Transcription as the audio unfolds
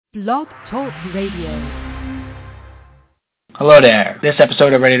Blog Talk Radio. Hello there. This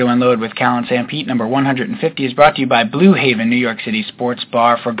episode of Ready to Unload with Cal and Sam Pete, number 150, is brought to you by Blue Haven, New York City sports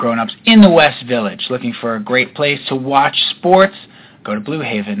bar for grown-ups in the West Village. Looking for a great place to watch sports? Go to Blue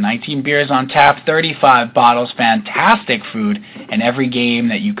Haven. 19 beers on tap, 35 bottles, fantastic food, and every game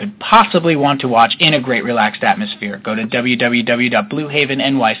that you could possibly want to watch in a great relaxed atmosphere. Go to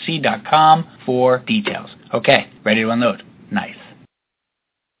www.bluehavennyc.com for details. Okay, ready to unload. Nice.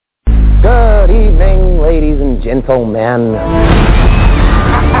 Good evening, ladies and gentlemen.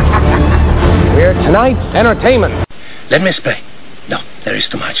 We're tonight's entertainment. Let me explain. No, there is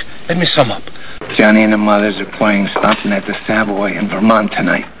too much. Let me sum up. Johnny and the mothers are playing something at the Savoy in Vermont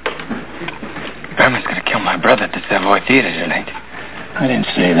tonight. Grandma's gonna kill my brother at the Savoy Theater tonight. I didn't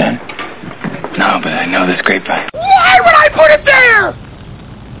say that. No, but I know this grapevine. Why would I put it there?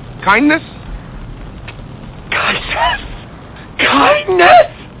 Kindness?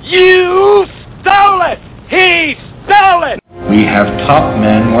 Kindness? You stole it! He stole it! We have top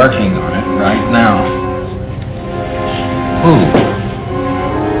men working on it right now. Who?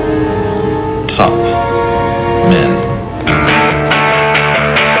 Top men.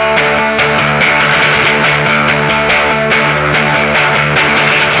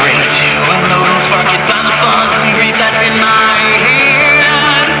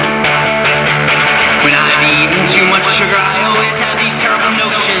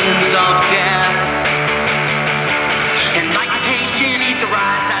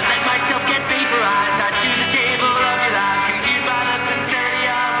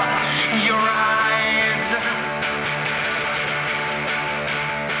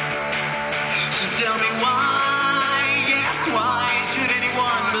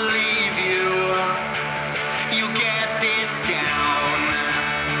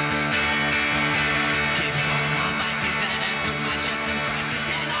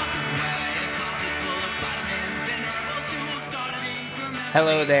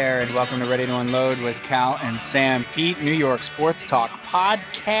 Hello there, and welcome to Ready to Unload with Cal and Sam Pete, New York Sports Talk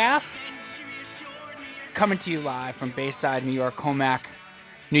podcast. Coming to you live from Bayside, New York, Comac,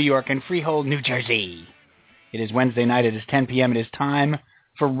 New York, and Freehold, New Jersey. It is Wednesday night. It is 10 p.m. It is time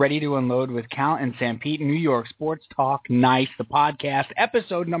for Ready to Unload with Cal and Sam Pete, New York Sports Talk Nice, the podcast,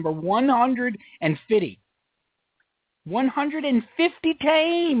 episode number 150. 150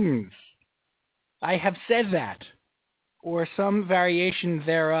 times I have said that, or some variation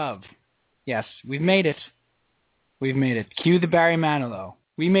thereof. Yes, we've made it. We've made it. Cue the Barry Manilow.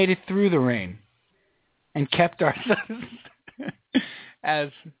 We made it through the rain and kept ourselves, as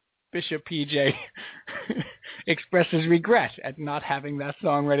Bishop PJ expresses regret at not having that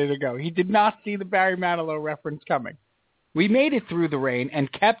song ready to go. He did not see the Barry Manilow reference coming. We made it through the rain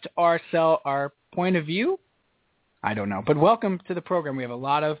and kept our point of view? I don't know. But welcome to the program. We have a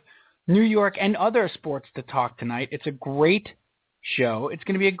lot of New York and other sports to talk tonight. It's a great show. It's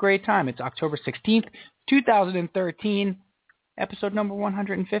going to be a great time. It's October 16th, 2013, episode number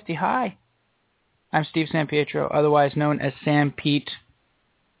 150. Hi, I'm Steve Sampietro, otherwise known as Sam Pete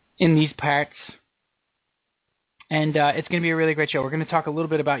in these parts. And it's going to be a really great show. We're going to talk a little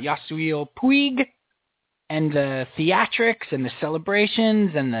bit about Yasuo Puig and the theatrics and the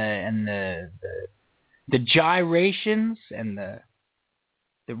celebrations and the gyrations and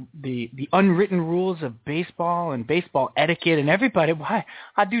the unwritten rules of baseball and baseball etiquette, and everybody, why,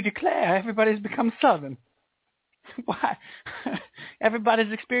 I do declare, everybody's become Southern. Why?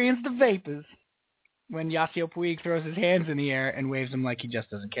 Everybody's experienced the vapors when Yasiel Puig throws his hands in the air and waves them like he just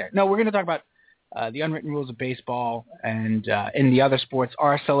doesn't care. No, we're going to talk about the unwritten rules of baseball and in the other sports.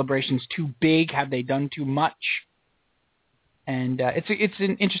 Are celebrations too big? Have they done too much? And it's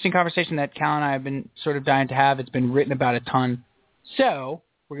an interesting conversation that Cal and I have been sort of dying to have. It's been written about a ton. So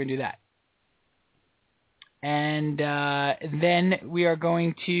we're going to do that. And then we are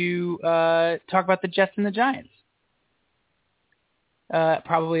going to talk about the Jets and the Giants.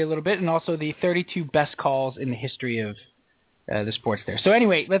 Probably a little bit, and also the 32 best calls in the history of the sports there. So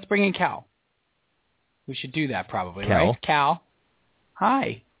anyway, let's bring in Cal. We should do that probably, Cal. Right? Cal.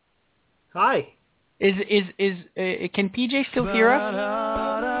 Hi. Hi. Can PJ still hear us?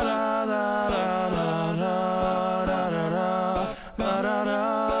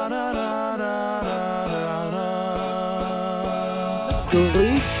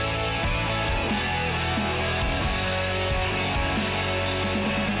 Please?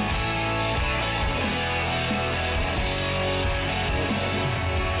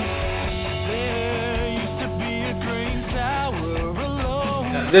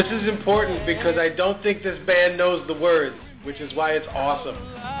 This is important because I don't think this band knows the words, which is why it's awesome.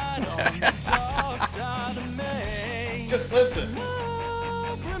 Just listen.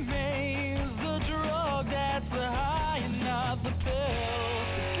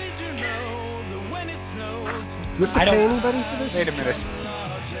 Do you have to pay anybody for this? Wait a minute.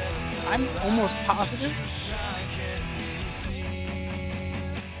 I'm almost positive.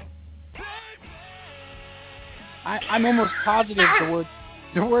 I'm almost positive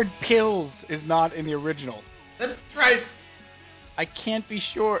the word pills is not in the original. That's right. I can't be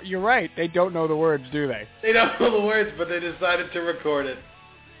sure. You're right. They don't know the words, do they? They don't know the words, but they decided to record it.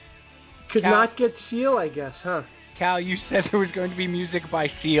 Could not get Seal, I guess, huh? Cal, you said there was going to be music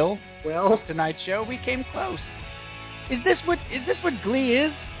by Seal. Well, tonight's show, we came close. Is this what Glee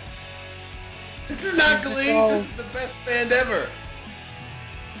is? This is not Glee. This is the best band ever.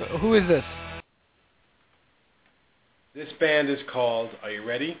 Who is this? This band is called, are you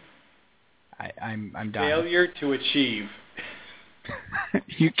ready? I'm dying. Failure to Achieve.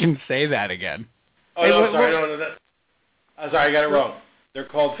 You can say that again. Oh, no, sorry. No. I'm sorry, I got it wrong. They're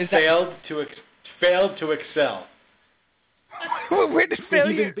called Failed to Excel. Where did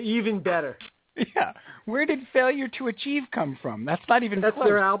failure... Even better. Yeah. Where did Failure to Achieve come from? That's not even close. That's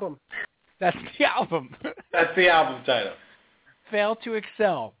their album. That's the album. That's the album title. Fail to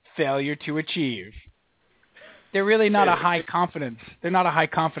Excel. Failure to Achieve. They're really not a high confidence. They're not a high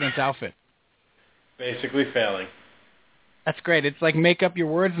confidence outfit. Basically failing. That's great. It's like make up your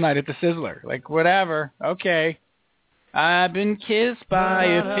words night at the Sizzler. Like, whatever. Okay. I've been kissed by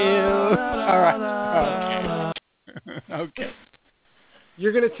a pill. All right. Okay.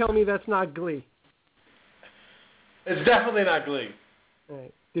 You're going to tell me that's not Glee? It's definitely not Glee. All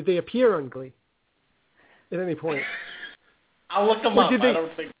right. Did they appear on Glee at any point? I'll look them up. I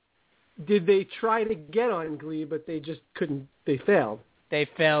don't think... Did they try to get on Glee, but they just couldn't? They failed. They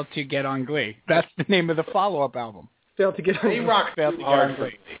failed to get on Glee. That's the name of the follow-up album. Failed to get on Glee. They rock failed too hard for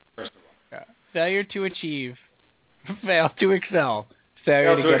Glee, first of all. Yeah. Failure to Achieve. Fail to Excel.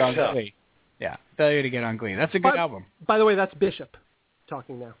 Failure to get on Glee. Yeah. Failure to get on Glee. That's a good album. By the way, that's Bishop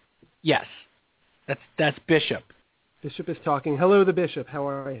talking now. Yes. That's Bishop. Bishop is talking. Hello, the Bishop. How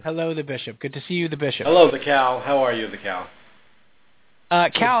are you? Hello, the Bishop. Good to see you, the Bishop. Hello, the Cal. How are you, the Cal?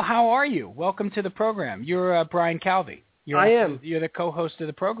 Cal, how are you? Welcome to the program. You're Brian Calvi. I am. You're the co-host of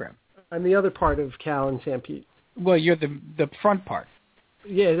the program. I'm the other part of Cal and Sam Pete. Well, you're the front part.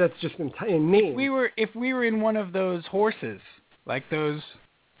 Yeah, that's just in name. If we were in one of those horses, like those,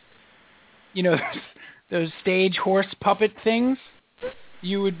 those stage horse puppet things,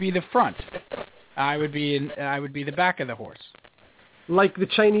 you would be the front. I would be the back of the horse. Like the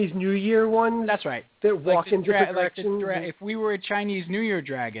Chinese New Year ones? That's right. That walk in different directions? If we were a Chinese New Year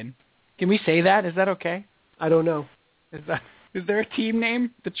dragon, can we say that? Is that okay? I don't know. Is there a team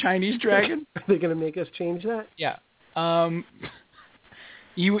name? The Chinese Dragon? Are they going to make us change that? Yeah.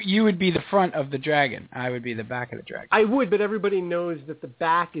 You would be the front of the dragon. I would be the back of the dragon. I would, but everybody knows that the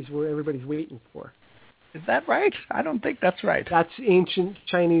back is where everybody's waiting for. Is that right? I don't think that's right. That's ancient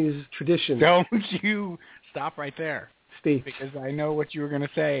Chinese tradition. Don't you stop right there. States. Because I know what you were going to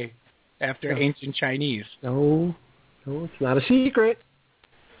say after ancient Chinese. No, it's not a secret.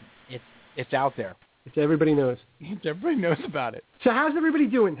 It's out there. Everybody knows. Everybody knows about it. So how's everybody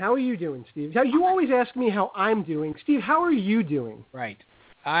doing? How are you doing, Steve? You always ask me how I'm doing. Steve, how are you doing? Right.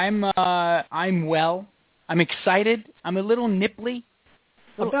 I'm well. I'm excited. I'm a little nipply.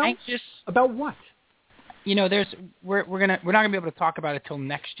 A little anxious. About what? We're not gonna be able to talk about it till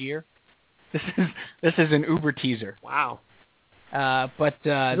next year. This is an Uber teaser. Wow. But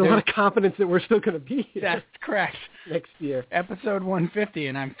there's a lot of confidence that we're still going to be here. That's correct. Next year. Episode 150,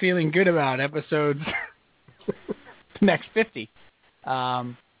 and I'm feeling good about episodes next 50.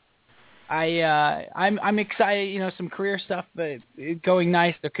 I'm excited. Some career stuff, but going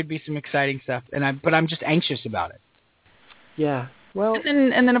nice. There could be some exciting stuff, but I'm just anxious about it. Yeah. Well.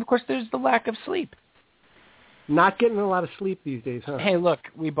 And then of course there's the lack of sleep. Not getting a lot of sleep these days, huh? Hey, look,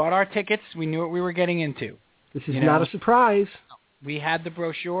 we bought our tickets. We knew what we were getting into. This is not a surprise. We had the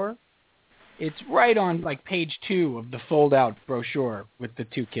brochure. It's right on page 2 of the fold-out brochure with the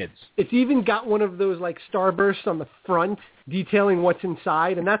two kids. It's even got one of those starbursts on the front detailing what's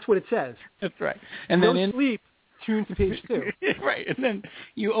inside, and that's what it says. That's right. And Don't then sleep. Tune to page 2. Right. And then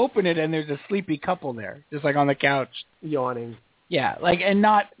you open it, and there's a sleepy couple there, just on the couch. Yawning. Yeah, and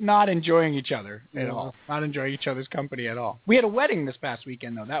not enjoying each other at all. Not enjoying each other's company at all. We had a wedding this past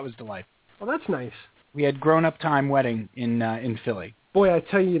weekend, though. That was delightful. Well, that's nice. We had grown-up time wedding in Philly. Boy, I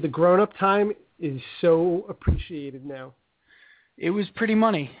tell you, the grown-up time is so appreciated now. It was pretty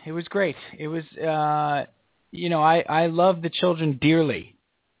money. It was great. It was, I love the children dearly,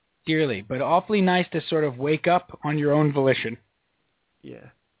 but awfully nice to sort of wake up on your own volition. Yeah.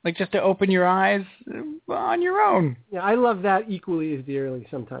 Just to open your eyes on your own. Yeah, I love that equally as dearly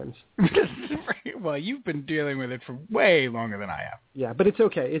sometimes. Well, you've been dealing with it for way longer than I have. Yeah, but it's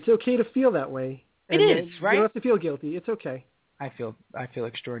okay. It's okay to feel that way. And It is, right? You don't have to feel guilty. It's okay. I feel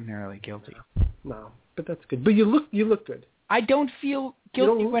extraordinarily guilty. No, but that's good. But you look good. I don't feel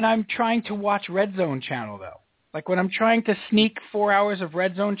guilty when I'm trying to watch Red Zone channel, though. Like when I'm trying to sneak 4 hours of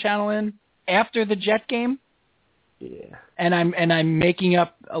Red Zone channel in after the Jet game. Yeah. And I'm making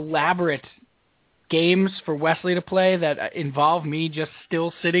up elaborate games for Wesley to play that involve me just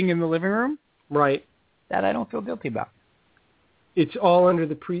still sitting in the living room. Right. That I don't feel guilty about. It's all under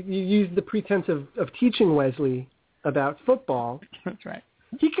you use the pretense of teaching Wesley about football. That's right.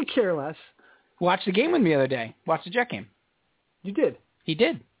 He could care less. Watched the game with me the other day. Watched the Jet game. You did? He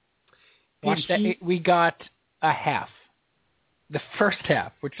did. We got a half. The first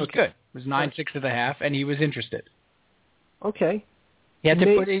half, which was good. It was 9-6 of the half, and he was interested. Okay. He had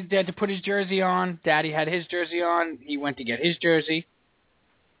to put his jersey on. Daddy had his jersey on. He went to get his jersey,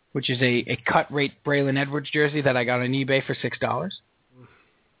 which is a cut rate Braylon Edwards jersey that I got on eBay for $6.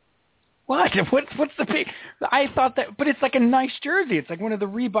 What? What's the big? I thought that, but it's like a nice jersey. It's like one of the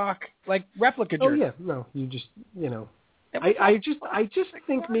Reebok like replica jerseys. Oh yeah, no, you just I just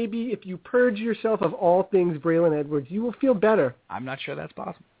think maybe if you purge yourself of all things Braylon Edwards, you will feel better. I'm not sure that's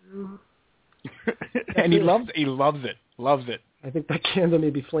possible. And he loves it. I think that candle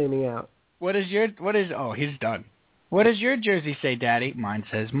may be flaming out. Oh, he's done. What does your jersey say, Daddy? Mine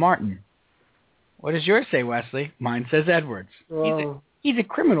says Martin. What does yours say, Wesley? Mine says Edwards. Oh. He's a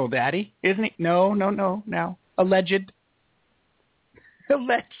criminal, Daddy, isn't he? No. Alleged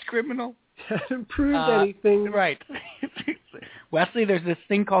criminal. Hasn't proved anything. Right. Wesley, there's this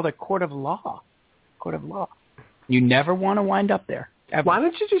thing called a court of law. You never want to wind up there. Ever. Why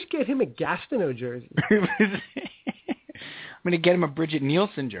don't you just get him a Gastineau jersey? I'm going to get him a Bridget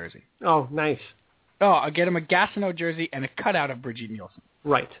Nielsen jersey. Oh, nice. Oh, I'll get him a Gastineau jersey and a cutout of Bridget Nielsen.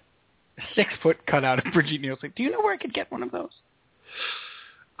 Right. A 6-foot cutout of Bridget Nielsen. Do you know where I could get one of those?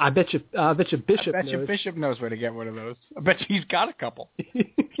 I bet you Bishop knows where to get one of those. I bet you he's got a couple.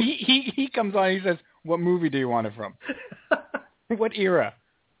 he comes on and he says, "What movie do you want it from? What era?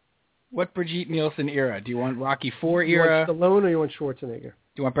 What Brigitte Nielsen era? Do you want Rocky IV era? You want Stallone or you want Schwarzenegger?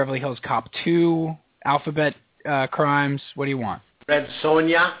 Do you want Beverly Hills Cop 2, Alphabet Crimes? What do you want? Red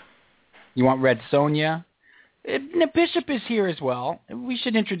Sonja. You want Red Sonja? Bishop is here as well. We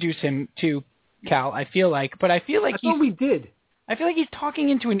should introduce him to Cal. I feel like we did. I feel like he's talking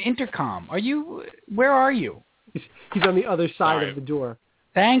into an intercom. Where are you? He's on the other side of the door.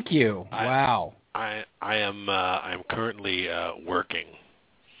 Thank you. Wow. I am currently working.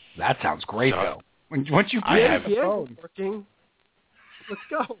 That sounds great, though. Once you get the phone working, let's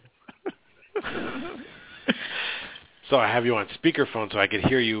go. So I have you on speakerphone so I could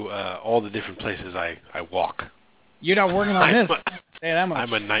hear you all the different places I walk. You're not working on this. Say that much.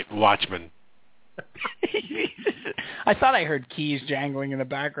 I'm a night watchman. I thought I heard keys jangling in the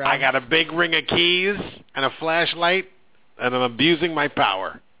background. I got a big ring of keys and a flashlight, and I'm abusing my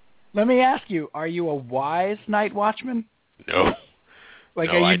power. Let me ask you, are you a wise night watchman? No. Like,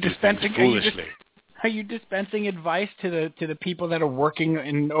 no, are you I dispensing foolishly? Are you dispensing advice to the people that are working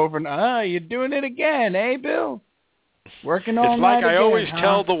you're doing it again, eh, Bill? Working all night It's like I again, always huh?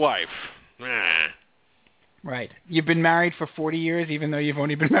 tell the wife. Right. You've been married for 40 years, even though you've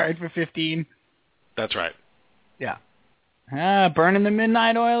only been married for 15. That's right. Yeah. Burning the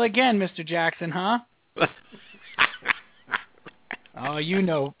midnight oil again, Mr. Jackson, huh? Oh, you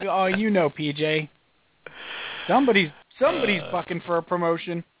know, PJ. Somebody's bucking for a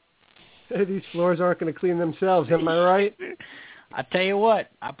promotion. These floors aren't going to clean themselves, am I right? I tell you what,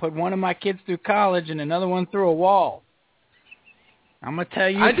 I put one of my kids through college and another one through a wall. I'm going to tell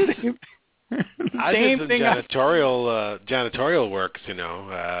you. I did some janitorial work,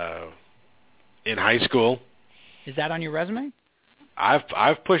 in high school. Is that on your resume?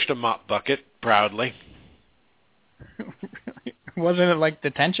 I've pushed a mop bucket proudly. Wasn't it like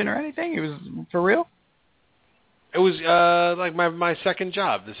detention or anything? It was for real? It was like my second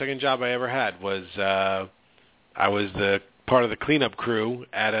job. The second job I ever had was I was the part of the cleanup crew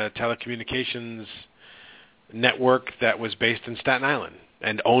at a telecommunications network that was based in Staten Island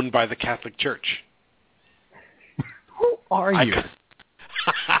and owned by the Catholic Church. Who are you?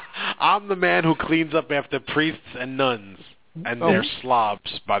 I'm the man who cleans up after priests and nuns and their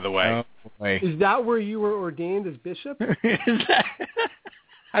slobs, by the way. Oh, is that where you were ordained as bishop?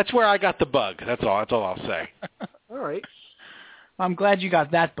 That's where I got the bug. That's all I'll say. All right. I'm glad you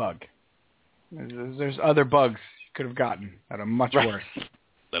got that bug. There's other bugs you could have gotten that are much worse.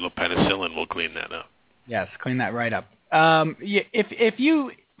 Little penicillin will clean that up. Yes, clean that right up. If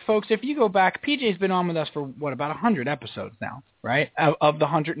you go back, PJ's been on with us for, about 100 episodes now, right? Of the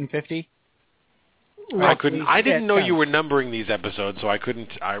 150? I couldn't. I didn't know you were numbering these episodes, so I couldn't.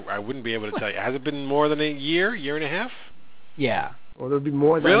 I wouldn't be able to tell you. Has it been more than a year and a half? Yeah. Well, there'll be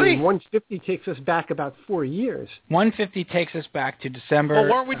more than really. 150 takes us back about 4 years. 150 takes us back to December. Well,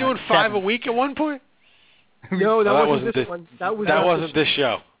 weren't we doing 5 a week at one point? No, that wasn't this one. That wasn't this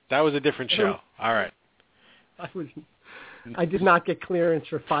show. That was a different show. All right. I did not get clearance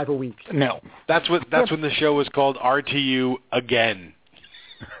for 5 a week. No. That's when the show was called RTU again.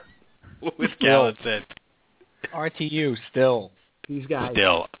 With Gallatin. RTU still. These guys.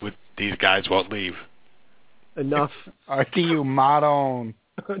 Still. These guys won't leave. Enough. RTU modon.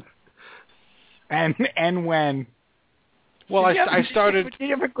 and when. Well, I started. Did you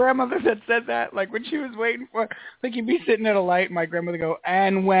have a grandmother that said that? Like when she was waiting for, like you'd be sitting at a light, and my grandmother would go,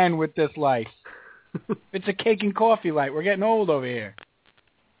 "And when with this light? It's a cake and coffee light. We're getting old over here."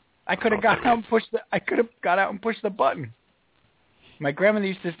 I could have got out and pushed the button. My grandmother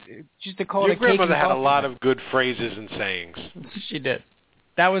used to call it a cake and coffee. Your grandmother had a lot of good phrases and sayings. She did.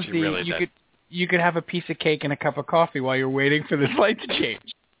 That was you could have a piece of cake and a cup of coffee while you're waiting for this light to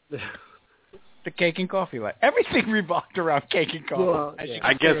change. The cake and coffee light. Everything revolved around cake and coffee. Well,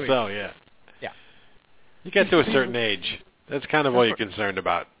 I guess so, yeah. Yeah. You get to a certain age. That's kind of all you're concerned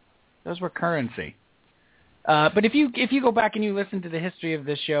about. Those were currency. But if you go back and you listen to the history of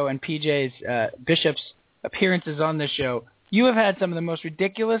this show and PJ's Bishop's appearances on this show, you have had some of the most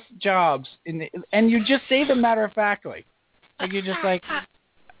ridiculous jobs and you just say them matter-of-factly. Like you're just like...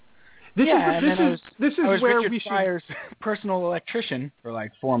 This is I was where Richard we should... Pryor's personal electrician for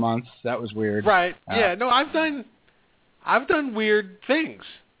like 4 months. That was weird. Right. Yeah. No, I've done weird things.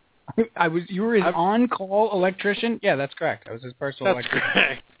 You were his on-call electrician? Yeah, that's correct. I was his personal electrician.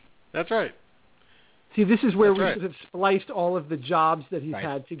 Correct. That's right. See, this is where we should have spliced all of the jobs that he's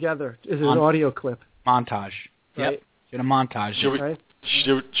had together as an audio clip. Montage. Right. Yep. Did a montage.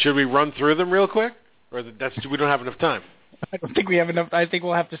 Should we run through them real quick? Or we don't have enough time? I don't think we have enough. I think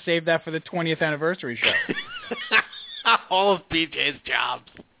we'll have to save that for the 20th anniversary show. All of PJ's jobs.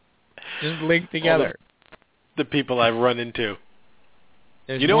 Just linked together. The people I've run into.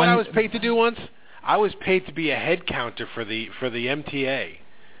 There's what I was paid to do once? I was paid to be a head counter for the MTA.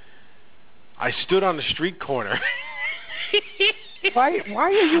 I stood on the street corner. Why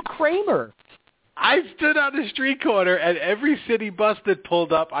are you Kramer? I stood on the street corner, and every city bus that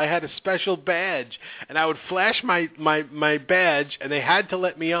pulled up, I had a special badge, and I would flash my badge, and they had to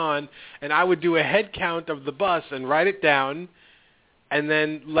let me on, and I would do a head count of the bus and write it down, and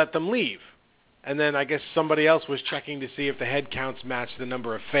then let them leave. And then I guess somebody else was checking to see if the head counts matched the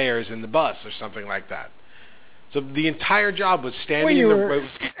number of fares in the bus or something like that. So the entire job was standing in the...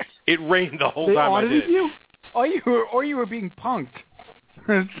 It rained the whole time I did. You? Or you were being punked.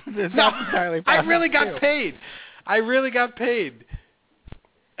 It's not entirely I really got paid.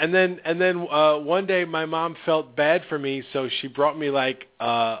 And then one day my mom felt bad for me, so she brought me like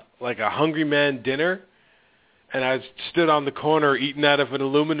a hungry man dinner, and I stood on the corner eating out of an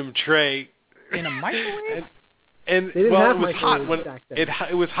aluminum tray in a microwave. And it was hot when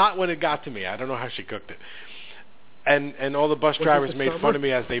it was hot when it got to me. I don't know how she cooked it. And all the bus drivers made fun of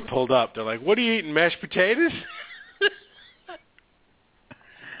me as they pulled up. They're like, "What are you eating, mashed potatoes?"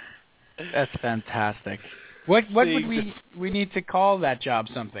 That's fantastic. What would we need to call that job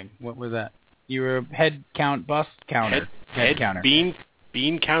something? What was that? You were head count bus counter. Head counter. Bean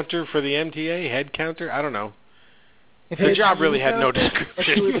counter for the MTA? Head counter? I don't know. The job really had no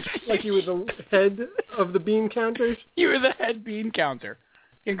description. Like you were the head of the bean counters? You were the head bean counter.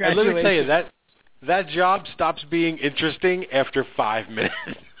 Congratulations. And let me tell you, that job stops being interesting after 5 minutes.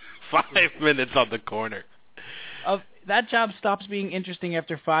 5 minutes on the corner. That job stops being interesting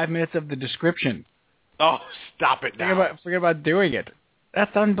after 5 minutes of the description. Oh, stop it now. Forget about doing it.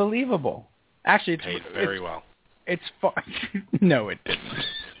 That's unbelievable. Actually, it's paid very well. It's no, it didn't.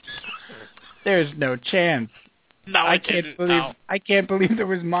 There's no chance. No, I can't believe there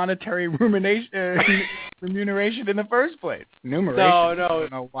was monetary remuneration in the first place. Numeration. No. I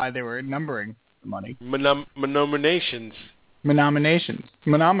don't know why they were numbering the money. Nominations. Menominations.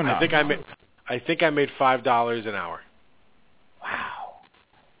 I think I made $5 an hour. Wow.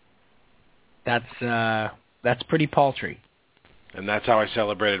 That's pretty paltry. And that's how I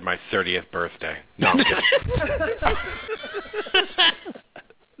celebrated my 30th birthday. No, I'm kidding.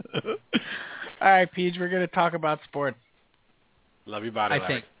 All right, Peach, we're going to talk about sports. Love your body, I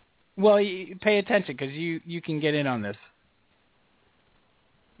think. Well, pay attention because you can get in on this.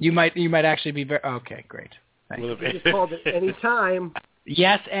 You might actually be very... Okay, great. Thanks. You just called it any time.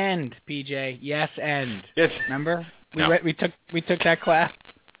 Yes, and PJ. Yes, and. Yes. Remember? No. We took that class.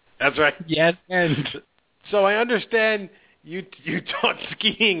 That's right. Yes, and. So I understand you taught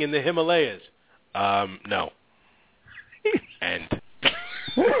skiing in the Himalayas. No. And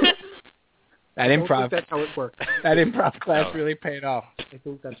that I don't improv. think that's how it works. That improv class really paid off. I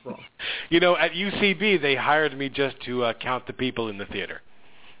think that's wrong. At UCB, they hired me just to count the people in the theater.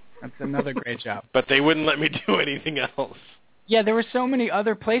 That's another great job. But they wouldn't let me do anything else. Yeah, there were so many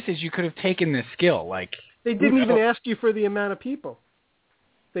other places you could have taken this skill. Like They didn't even ask you for the amount of people.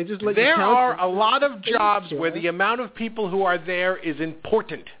 They just let you There count are them. a lot of jobs where the amount of people who are there is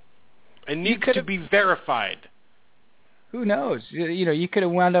important and needs to be verified. Who knows? You could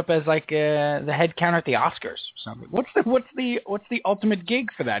have wound up as like the head counter at the Oscars or something. What's the ultimate gig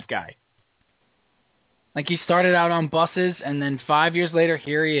for that guy? Like he started out on buses, and then 5 years later,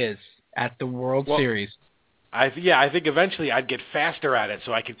 here he is at the World Series. I think eventually I'd get faster at it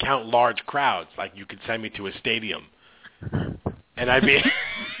so I could count large crowds. Like you could send me to a stadium, and I'd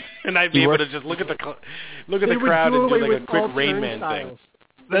be able to just look at the crowd and do like a quick Rain Man thing.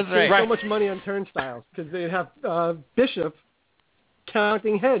 That's right. So much money on turnstiles because they have Bishop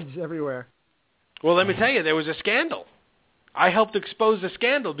counting heads everywhere. Well, let me tell you, there was a scandal. I helped expose the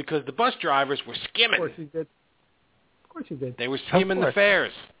scandal because the bus drivers were skimming. Of course he did. Of course he did. They were skimming the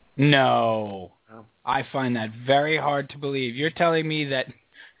fares. No. I find that very hard to believe. You're telling me that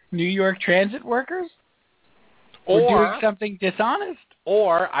New York transit workers were doing something dishonest?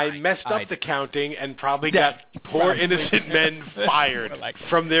 Or I messed up the counting and probably got poor innocent men fired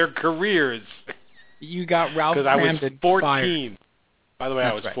from their careers. You got Ralph because I was 14. Fired. By the way,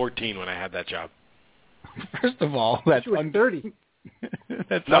 I was 14 when I had that job. First of all, that's you were 30.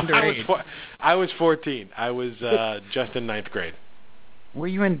 That's no, underage. I was 14. I was just in 9th grade. Were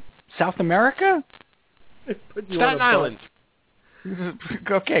you in South America? Staten Island.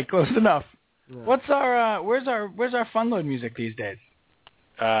 Okay, close enough. Yeah. What's our where's our fun load music these days?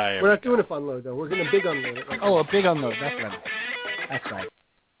 We're not doing a fun load though. We're going to big unload it. Oh, a big unload. That's right. That's right.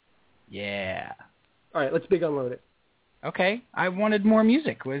 Yeah. All right, let's big unload it. Okay. I wanted more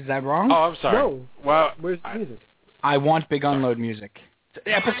music. Was that wrong? Oh, I'm sorry. No. Well, where's the music? I want big unload music.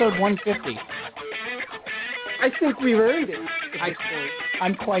 Episode 150. I think we've earned it.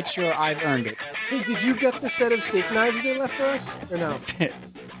 I'm quite sure I've earned it. Hey, did you get the set of steak knives they left for us, or no?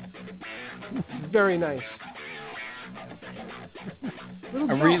 Very nice.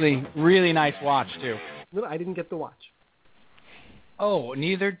 A really, really nice watch, too. I didn't get the watch. Oh,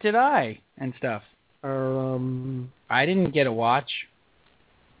 neither did I, and stuff. I didn't get a watch.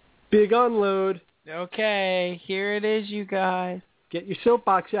 Big unload. Okay, here it is, you guys. Get your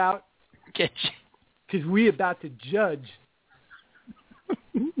soapbox out. Because we about to judge.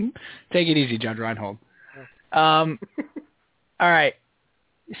 Take it easy, Judge Reinhold. All right.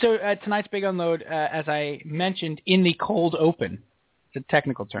 So tonight's big unload, as I mentioned, in the cold open. It's a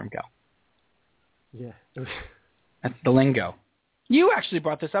technical term, Cal. Yeah. That's the lingo. You actually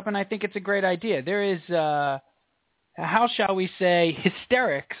brought this up, and I think it's a great idea. There is, how shall we say,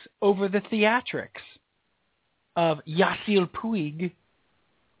 hysterics over the theatrics of Yasiel Puig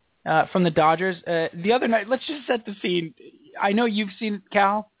from the Dodgers. The other night, let's just set the scene. I know you've seen it,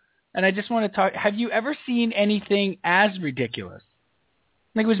 Cal, and I just want to talk. Have you ever seen anything as ridiculous?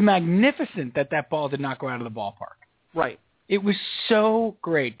 I think it was magnificent that ball did not go out of the ballpark. Right. It was so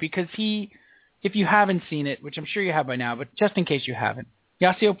great because if you haven't seen it, which I'm sure you have by now, but just in case you haven't,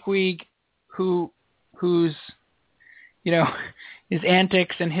 Yasiel Puig, whose his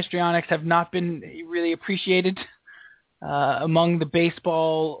antics and histrionics have not been really appreciated among the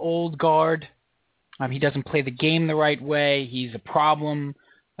baseball old guard. He doesn't play the game the right way. He's a problem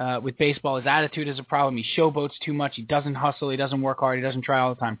with baseball. His attitude is a problem. He showboats too much. He doesn't hustle. He doesn't work hard. He doesn't try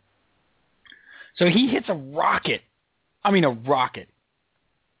all the time. So he hits a rocket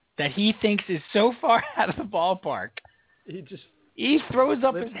that he thinks is so far out of the ballpark. He throws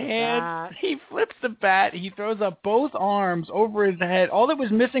up his hand. He flips the bat. He throws up both arms over his head. All that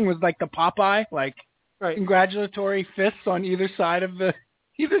was missing was like the Popeye, congratulatory fists on either side of his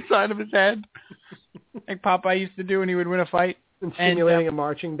head, like Popeye used to do when he would win a fight. And simulating a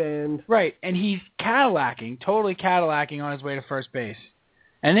marching band. Right, and he's totally Cadillacing on his way to first base.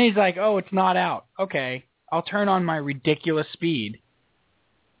 And then he's like, oh, it's not out. Okay, I'll turn on my ridiculous speed.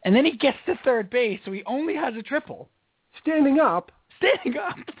 And then he gets to third base, so he only has a triple. Standing up.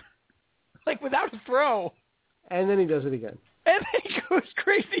 Like without a throw. And then he does it again. And then he goes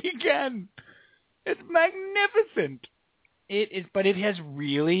crazy again. It's magnificent. It is, but it has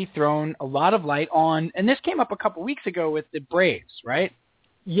really thrown a lot of light on, and this came up a couple weeks ago with the Braves, right?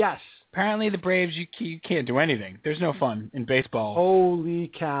 Yes. Apparently the Braves, you can't do anything. There's no fun in baseball.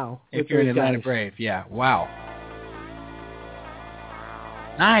 Holy cow. If you're an Atlanta Brave, yeah. Wow.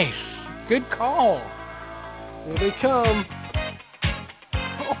 Nice. Good call. Here they come.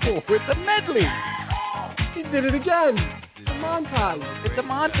 Oh, Oh, it's a medley. He did it again. It's a montage. It's a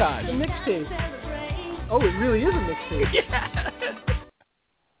montage. A mixtape. Oh, it really is a mixtape. Yeah.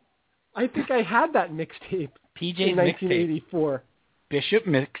 I think I had that mixtape PJ's in 1984. Bishop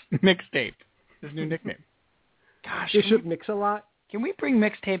Mixtape. His new nickname. Gosh. Bishop Mix-a-Lot. Can we bring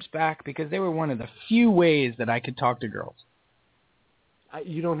mixtapes back? Because they were one of the few ways that I could talk to girls.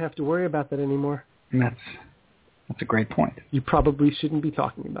 You don't have to worry about that anymore. And that's a great point. You probably shouldn't be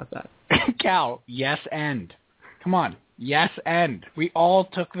talking about that. Cal, yes and. Come on. Yes and. We all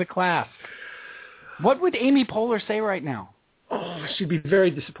took the class. What would Amy Poehler say right now? Oh, she'd be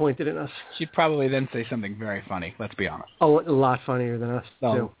very disappointed in us. She'd probably then say something very funny, let's be honest. A lot funnier than us,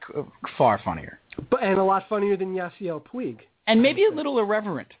 too. Far funnier. And a lot funnier than Yasiel Puig. And maybe a little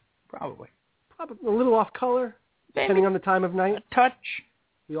irreverent, probably. Probably a little off color, depending on the time of night. A touch.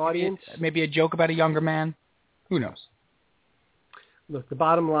 The audience. Maybe a joke about a younger man. Who knows? Look, the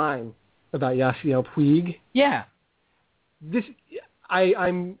bottom line about Yasiel Puig. Yeah.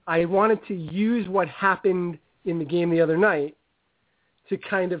 I wanted to use what happened in the game the other night to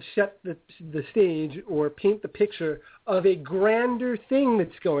kind of set the stage or paint the picture of a grander thing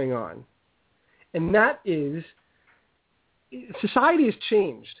that's going on. And that is, society has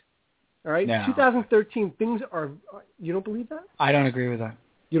changed. All right? No. 2013, things are, you don't believe that? I don't agree with that.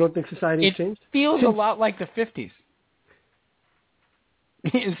 You don't think society has changed? It feels a lot like the 50s.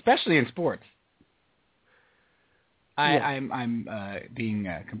 Especially in sports. I'm being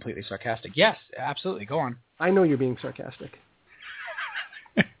completely sarcastic. Yes, absolutely. Go on. I know you're being sarcastic.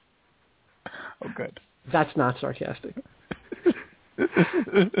 Oh, good. That's not sarcastic.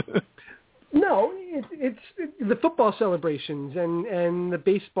 No, it's the football celebrations and the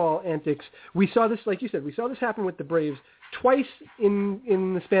baseball antics. We saw this, like you said, happen with the Braves twice in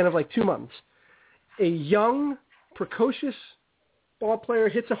the span of like 2 months. A young, precocious ball player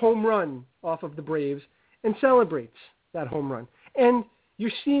hits a home run off of the Braves and celebrates that home run. And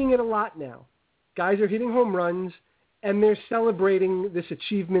you're seeing it a lot now. Guys are hitting home runs, and they're celebrating this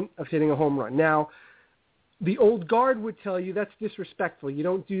achievement of hitting a home run. Now, the old guard would tell you that's disrespectful. You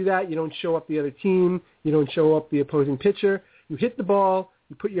don't do that. You don't show up the other team. You don't show up the opposing pitcher. You hit the ball.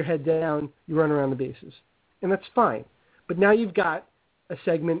 You put your head down. You run around the bases. And that's fine. But now you've got a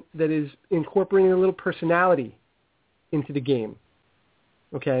segment that is incorporating a little personality into the game.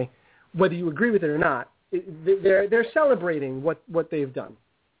 Okay? Whether you agree with it or not, they're celebrating what they've done.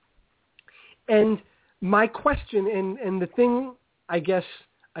 And my question, and the thing I guess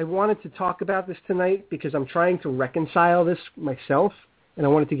I wanted to talk about this tonight because I'm trying to reconcile this myself, and I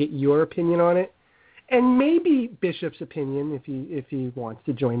wanted to get your opinion on it, and maybe Bishop's opinion if he wants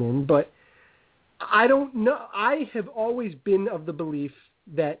to join in. But I don't know. I have always been of the belief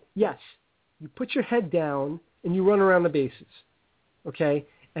that, yes, you put your head down and you run around the bases, okay?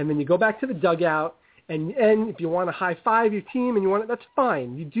 And then you go back to the dugout, and if you want to high-five your team and you want that's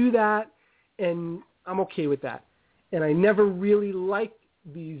fine. You do that, and I'm okay with that. And I never really liked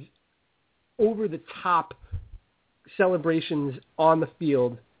these over-the-top celebrations on the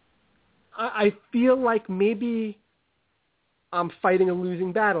field. I feel like maybe I'm fighting a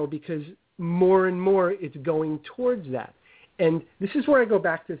losing battle because more and more it's going towards that. And this is where I go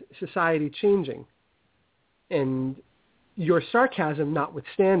back to society changing. And your sarcasm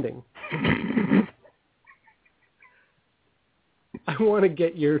notwithstanding, I want to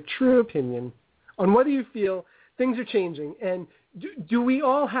get your true opinion on whether you feel things are changing, and do we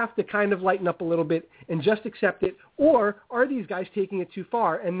all have to kind of lighten up a little bit and just accept it, or are these guys taking it too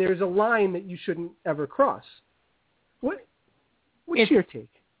far, and there's a line that you shouldn't ever cross? What's your take?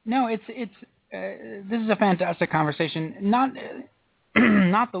 No, this is a fantastic conversation. Not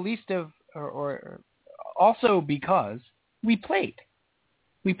not the least of, or also because we played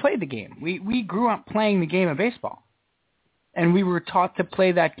the game. We grew up playing the game of baseball. And we were taught to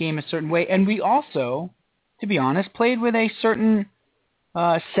play that game a certain way. And we also, to be honest, played with a certain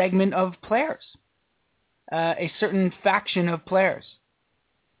segment of players, a certain faction of players.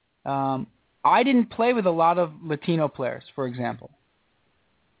 I didn't play with a lot of Latino players, for example.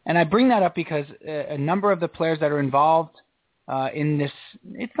 And I bring that up because a number of the players that are involved in this,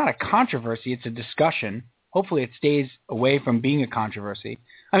 it's not a controversy, it's a discussion. Hopefully it stays away from being a controversy.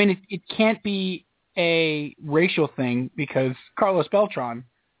 I mean, it can't be a racial thing because Carlos Beltran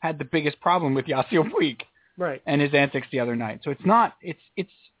had the biggest problem with Yasiel Puig, right, and his antics the other night. So it's not. It's.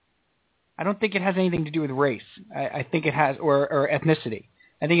 I don't think it has anything to do with race. I think it has or ethnicity.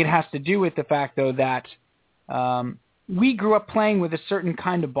 I think it has to do with the fact though that we grew up playing with a certain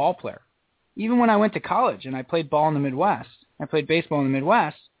kind of ball player. Even when I went to college and I played ball in the Midwest, I played baseball in the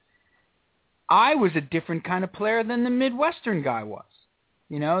Midwest. I was a different kind of player than the Midwestern guy was.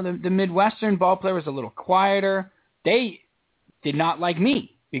 You know, the Midwestern ball player was a little quieter. They did not like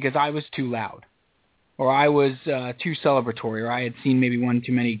me because I was too loud, or I was too celebratory, or I had seen maybe one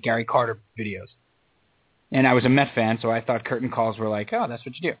too many Gary Carter videos. And I was a Met fan, so I thought curtain calls were like, oh, that's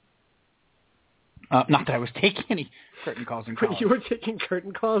what you do. Not that I was taking any curtain calls in college. You were taking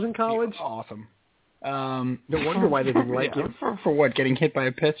curtain calls in college? Yeah, awesome. No wonder why they didn't like you. For what, getting hit by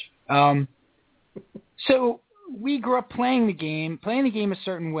a pitch? So we grew up playing the game a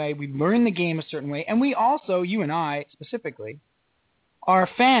certain way. We learned the game a certain way. And we also, you and I specifically, are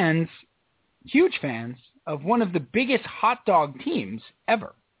fans, huge fans, of one of the biggest hot dog teams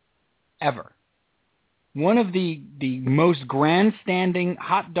ever. Ever. One of the most grandstanding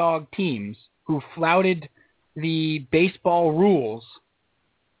hot dog teams who flouted the baseball rules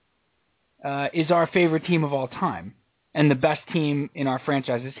is our favorite team of all time and the best team in our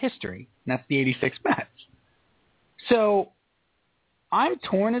franchise's history. And that's the 86 Mets. So I'm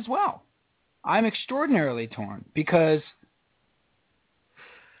torn as well. I'm extraordinarily torn because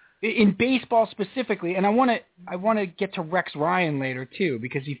in baseball specifically, and I want to get to Rex Ryan later too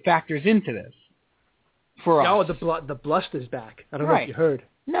because he factors into this for us. Oh, the bluster's back. I don't know if you heard.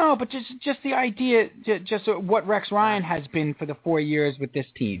 No, but just the idea, just what Rex Ryan has been for the 4 years with this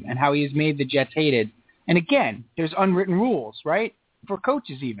team and how he has made the Jets hated. And again, there's unwritten rules, right? For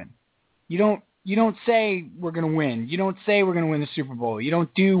coaches even. You don't say we're going to win. You don't say we're going to win the Super Bowl. You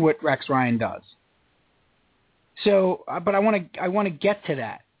don't do what Rex Ryan does. So, but I want to get to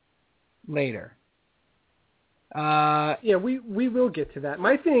that later. Yeah, we will get to that.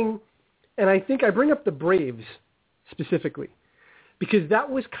 My thing, and I think I bring up the Braves specifically, because that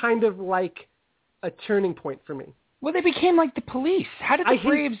was kind of like a turning point for me. Well, they became like the police. How did the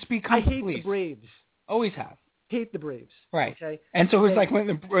Braves become police? I hate the Braves. Always have. Hate the Braves. Right. Okay. And so it was like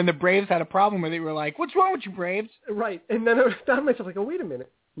when the Braves had a problem with it, we were like, what's wrong with you, Braves? Right. And then I found myself like, oh, wait a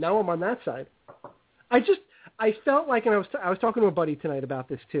minute. Now I'm on that side. I felt like, and I was talking to a buddy tonight about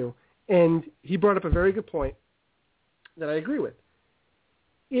this too, and he brought up a very good point that I agree with.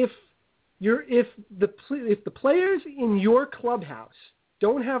 If the players in your clubhouse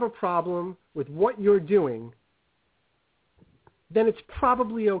don't have a problem with what you're doing, then it's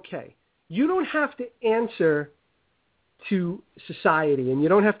probably okay. You don't have to answer to society, and you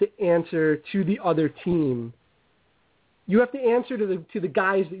don't have to answer to the other team. You have to answer to the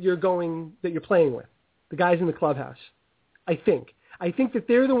guys that you're playing with, the guys in the clubhouse. I think that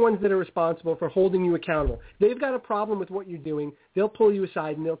they're the ones that are responsible for holding you accountable. They've got a problem with what you're doing. They'll pull you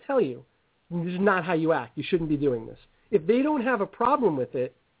aside and they'll tell you, this is not how you act. You shouldn't be doing this. If they don't have a problem with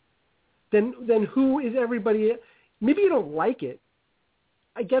it, then who is everybody? Maybe you don't like it.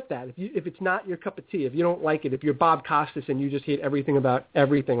 I get that. If it's not your cup of tea, if you don't like it, if you're Bob Costas and you just hate everything about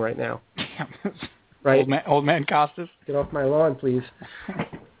everything right now. Right? Old man Costas. Get off my lawn, please.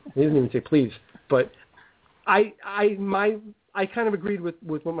 He doesn't even say please. But I kind of agreed with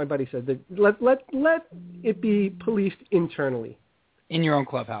what my buddy said. That let it be policed internally. In your own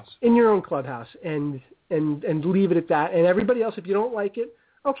clubhouse. In your own clubhouse, and leave it at that. And everybody else, if you don't like it,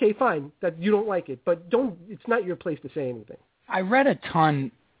 okay, fine, that you don't like it, but it's not your place to say anything. I read a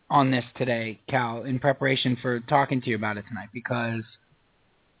ton on this today, Cal, in preparation for talking to you about it tonight, because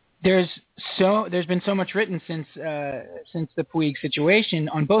there's been so much written since the Puig situation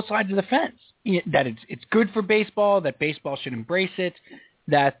on both sides of the fence, that it's good for baseball, that baseball should embrace it,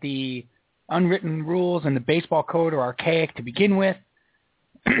 that the unwritten rules and the baseball code are archaic to begin with,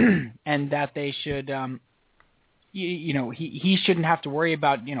 and that they should, he shouldn't have to worry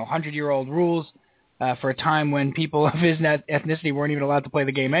about 100-year-old rules for a time when people of his ethnicity weren't even allowed to play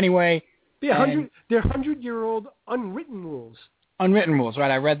the game anyway. They're 100-year-old unwritten rules. Unwritten rules, right?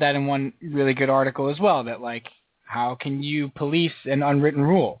 I read that in one really good article as well, that like, how can you police an unwritten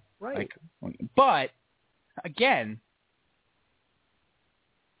rule? Right. But again,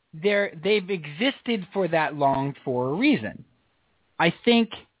 they've existed for that long for a reason. I think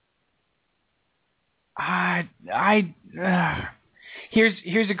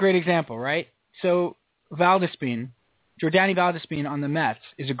here's a great example, right? So Jordany Valdespin on the Mets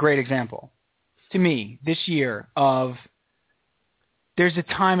is a great example to me this year of there's a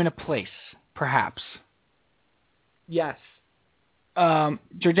time and a place, perhaps. Yes.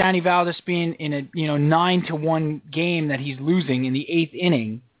 Jordany Valdespin in a 9-1 game that he's losing in the 8th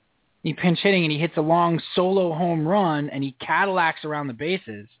inning, he pinch hitting and he hits a long solo home run and he Cadillacs around the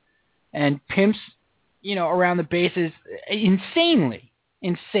bases and pimps around the bases insanely,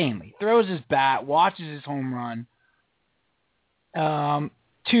 throws his bat, watches his home run,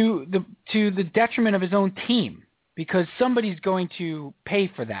 to the detriment of his own team, because somebody's going to pay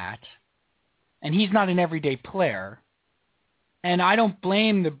for that, and he's not an everyday player. And I don't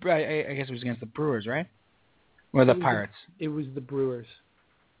blame I guess it was against the Brewers, right? Or the Pirates? It was the Brewers.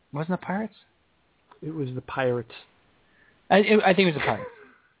 Wasn't it the Pirates? It was the Pirates. I think it was the Pirates.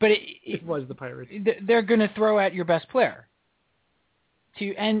 But it was the Pirates. They're going to throw at your best player.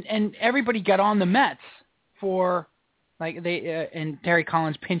 And everybody got on the Mets for and Terry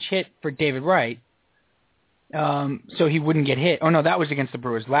Collins pinch hit for David Wright, so he wouldn't get hit. Oh no, that was against the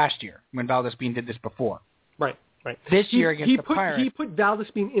Brewers last year when Valdespin did this before. Right. This year against the Pirates, he put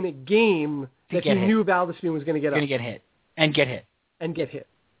Valdespin in a game that he knew Valdespin was going to get hit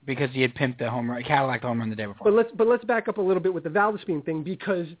because he had pimped the home run, Cadillac home run the day before. But let's back up a little bit with the Valdespin thing,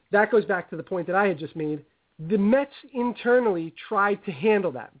 because that goes back to the point that I had just made. The Mets internally tried to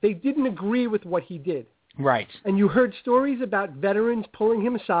handle that. They didn't agree with what he did. Right. And you heard stories about veterans pulling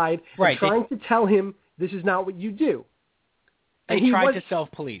him aside and trying to tell him this is not what you do. They tried to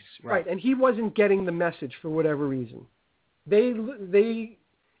self-police. Right, and he wasn't getting the message for whatever reason. They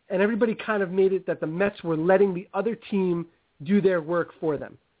and everybody kind of made it that the Mets were letting the other team do their work for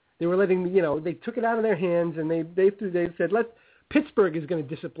them. They were letting, they took it out of their hands, and they said, Pittsburgh is going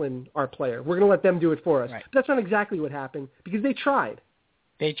to discipline our player. We're going to let them do it for us. Right. But that's not exactly what happened, because they tried.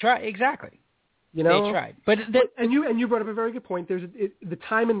 Exactly. They tried. And you brought up a very good point. The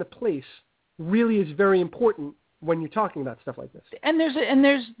time and the place really is very important when you're talking about stuff like this. And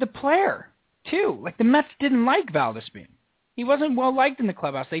there's the player too. Like, the Mets didn't like Valdespin. He wasn't well liked in the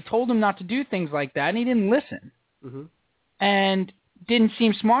clubhouse. They told him not to do things like that, and he didn't listen. Mm-hmm. And didn't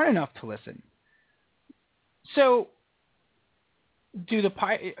seem smart enough to listen. So, do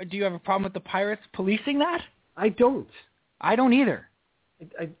you have a problem with the Pirates policing that? I don't. I don't either.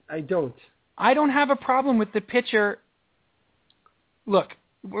 I don't. I don't have a problem with the pitcher. Look,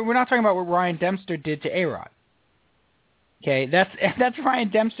 we're not talking about what Ryan Dempster did to A-Rod. Okay, that's Ryan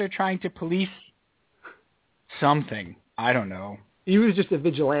Dempster trying to police something. I don't know. He was just a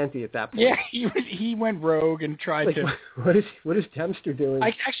vigilante at that point. Yeah, he went rogue and tried to. What is Dempster doing?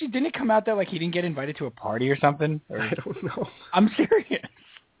 Actually, didn't it come out that he didn't get invited to a party or something? I don't know. I'm serious.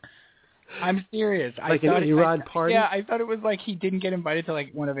 Like an A-Rod party? Yeah, I thought it was he didn't get invited to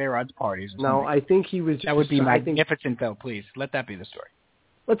one of A-Rod's parties. Or something. I think he was. That would be magnificent, though. Please let that be the story.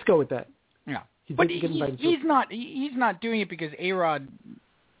 Let's go with that. Yeah, but he's not doing it because A-Rod,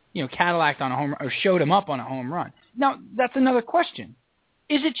 Cadillac on a home run, or showed him up on a home run. Now that's another question: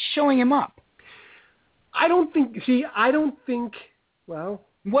 is it showing him up? I don't think. Well,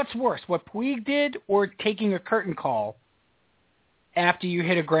 what's worse, what Puig did, or taking a curtain call after you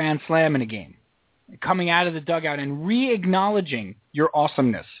hit a grand slam in a game, coming out of the dugout and re-acknowledging your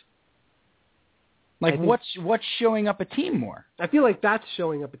awesomeness? What's showing up a team more? I feel like that's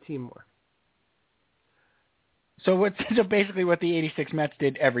showing up a team more. So basically what the 86 Mets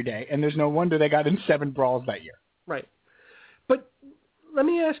did every day, and there's no wonder they got in 7 brawls that year. Right. But let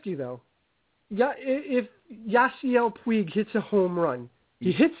me ask you, though. If Yasiel Puig hits a home run,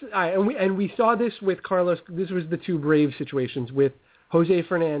 he hits, and we saw this with Carlos. This was the 2 Braves situations with Jose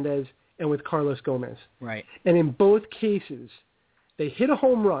Fernandez and with Carlos Gomez. Right. And in both cases, they hit a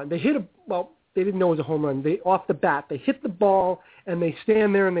home run. They didn't know it was a home run. Off the bat, they hit the ball, and they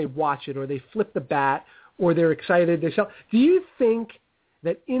stand there and they watch it, or they flip the bat, or they're excited. Do you think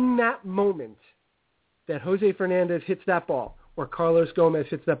that in that moment that Jose Fernandez hits that ball or Carlos Gomez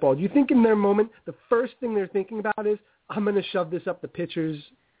hits that ball, do you think in their moment the first thing they're thinking about is, I'm going to shove this up the pitcher's?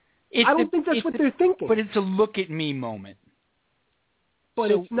 I don't think that's what they're thinking. But it's a look at me moment. But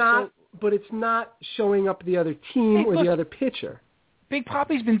it's not showing up the other team or the other pitcher. Big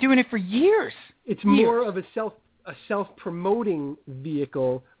Papi's been doing it for years. It's more of a self-promoting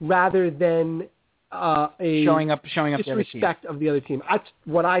vehicle rather than a showing up disrespect of the other team. That's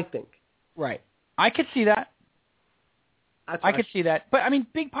what I think. Right. I could see that. I could see that. But,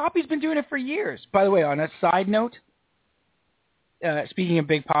 Big Papi's been doing it for years. By the way, on a side note, speaking of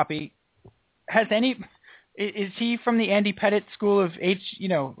Big Papi, is he from the Andy Pettit school of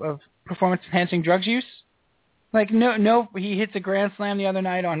performance-enhancing drugs use? No, he hits a grand slam the other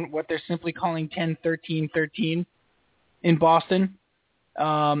night on what they're simply calling 10-13-13 in Boston.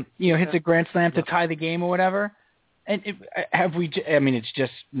 Hits a grand slam to tie the game or whatever. And it's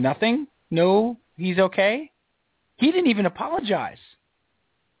just nothing? No, he's okay? He didn't even apologize.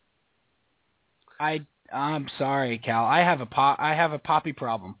 I'm sorry, Cal. I have a Papi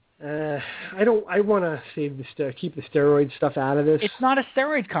problem. I want to keep the steroid stuff out of this. It's not a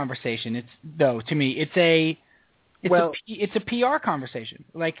steroid conversation. To me, it's a PR conversation.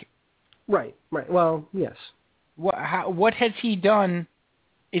 Right. Well, yes. What has he done?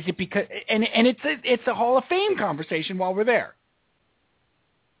 Is it because and it's a Hall of Fame conversation while we're there?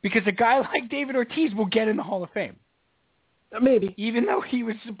 Because a guy like David Ortiz will get in the Hall of Fame. Maybe. Even though he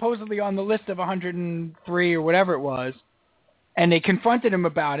was supposedly on the list of 103 or whatever it was, and they confronted him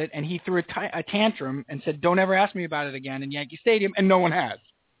about it, and he threw a tantrum and said, "Don't ever ask me about it again" in Yankee Stadium, and no one has.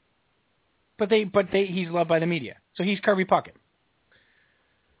 But he's loved by the media, so he's Kirby Puckett.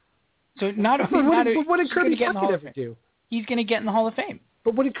 So but what did Kirby Puckett ever do? He's going to get in the Hall of Fame.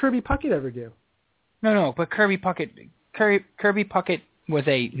 But what did Kirby Puckett ever do? No, but Kirby Puckett was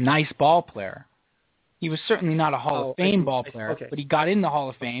a nice ball player. He was certainly not a Hall of Fame ball player, but he got in the Hall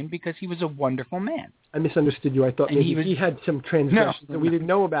of Fame because he was a wonderful man. I misunderstood you. I thought maybe he had some transgressions that we didn't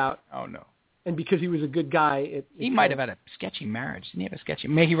know about. Oh, no. And because he was a good guy... He might have had a sketchy marriage. Didn't he have a sketchy...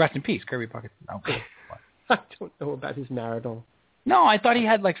 May he rest in peace, Kirby Puckett. No. I don't know about his marital... No, I thought he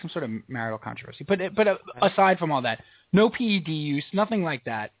had like some sort of marital controversy. But aside from all that, no PED use, nothing like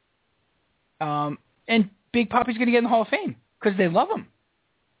that. And Big Papi's going to get in the Hall of Fame because they love him.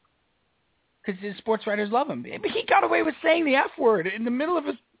 Because his sports writers love him. But he got away with saying the F word in the middle of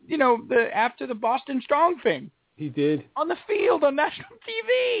his, after the Boston Strong thing. He did. On the field on national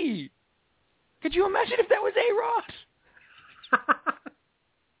TV. Could you imagine if that was A-Rod?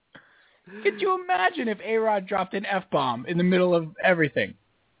 Could you imagine if A-Rod dropped an F-bomb in the middle of everything?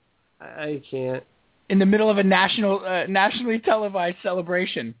 I can't. In the middle of a nationally televised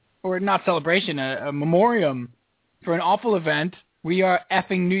celebration. Or not celebration, a memoriam for an awful event. We are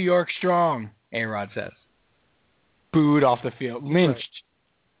effing New York strong, A-Rod says. Booed off the field. Lynched.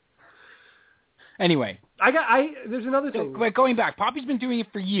 Right. Anyway. There's another thing. So, going back, Papi's been doing it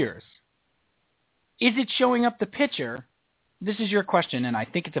for years. Is it showing up the pitcher? This is your question, and I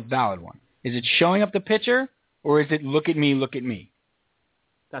think it's a valid one. Is it showing up the pitcher, or is it look at me, look at me?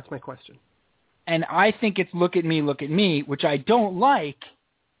 That's my question. And I think it's look at me, which I don't like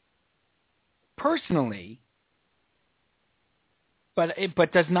personally, but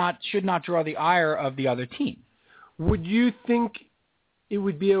should not draw the ire of the other team. Would you think it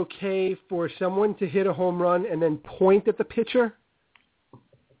would be okay for someone to hit a home run and then point at the pitcher?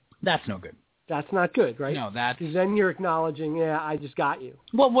 That's no good. That's not good, right? No, because then you're acknowledging, I just got you.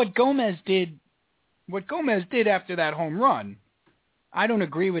 Well, what Gomez did after that home run, I don't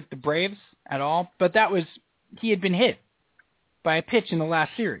agree with the Braves at all, but he had been hit by a pitch in the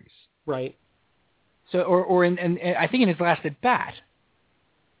last series. Right. So, or I think in his last at bat.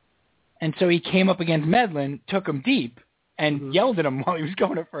 And so he came up against Medlin, took him deep, and yelled at him while he was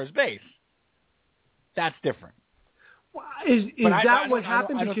going to first base. That's different. Is that what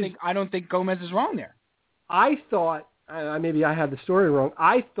happened? I don't think Gomez is wrong there. I thought, maybe I had the story wrong,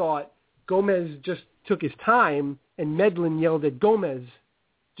 I thought Gomez just took his time and Medlin yelled at Gomez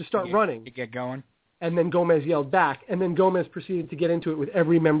to start running. To get going. And then Gomez yelled back. And then Gomez proceeded to get into it with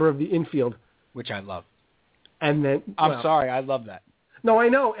every member of the infield. Which I love. And then... I'm sorry, I love that. No, I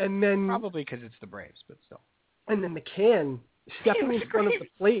know. And then... Probably because it's the Braves, but still. And then McCann stepping in front of the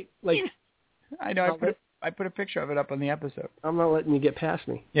plate. I know, I put a picture of it up on the episode. I'm not letting you get past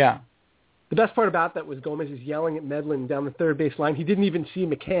me. Yeah. The best part about that was Gomez is yelling at Medlin down the third base line. He didn't even see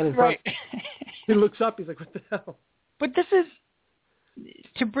McCann in front. Right. He looks up. He's like, "What the hell?" But this is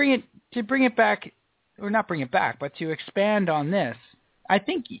to bring it back, or not bring it back, but to expand on this. I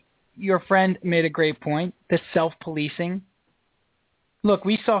think your friend made a great point. The self-policing. Look,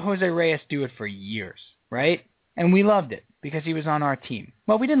 we saw Jose Reyes do it for years, right? And we loved it because he was on our team.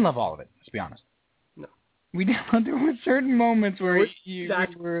 Well, we didn't love all of it. Let's be honest. We did. There were certain moments where you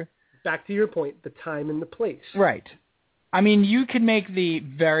were... Back to your point, the time and the place. Right. I mean, you could make the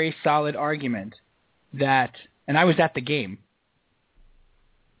very solid argument that, and I was at the game,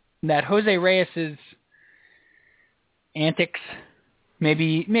 that Jose Reyes's antics,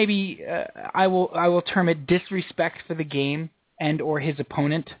 maybe I will term it disrespect for the game and or his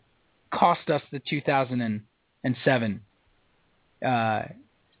opponent, cost us the 2007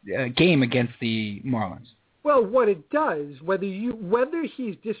 game against the Marlins. Well, what it does, whether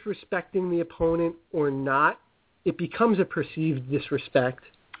he's disrespecting the opponent or not, it becomes a perceived disrespect.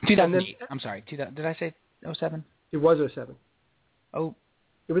 2008. I'm sorry. Did I say 07? It was 07. Oh.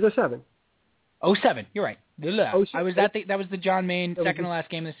 It was 07. 07. You're right. I was at that was the John Maine second to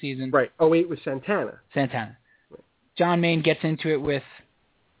last game of the season. Right. 08 was Santana. Right. John Maine gets into it with,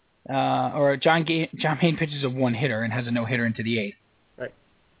 John Maine pitches a one-hitter and has a no-hitter into the eighth.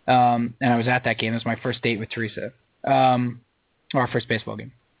 And I was at that game. It was my first date with Teresa, or our first baseball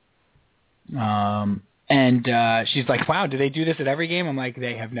game. And she's like, "Wow, do they do this at every game?" I'm like,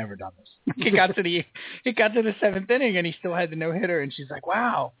 "They have never done this." It got to the seventh inning, and he still had the no hitter. And she's like,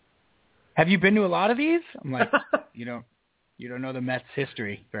 "Wow, have you been to a lot of these?" I'm like, "You don't know the Mets'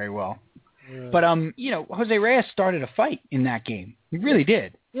 history very well." Yeah. But Jose Reyes started a fight in that game. He really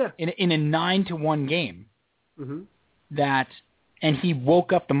did. Yeah. In a 9-1 game. Mm-hmm. and he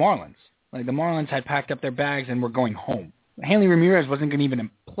woke up the Marlins. Like the Marlins had packed up their bags and were going home. Hanley Ramirez wasn't going to even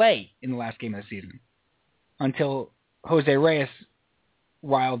play in the last game of the season until Jose Reyes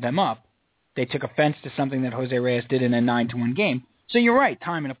riled them up. They took offense to something that Jose Reyes did in a 9-1 game. So you're right,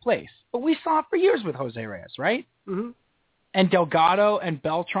 time and a place. But we saw it for years with Jose Reyes, right? Mm-hmm. And Delgado and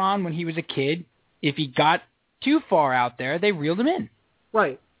Beltran, when he was a kid, if he got too far out there, they reeled him in.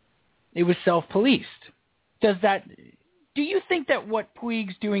 Right. It was self-policed. Do you think that what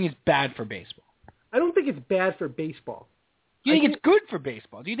Puig's doing is bad for baseball? I don't think it's bad for baseball. Do you think it's good for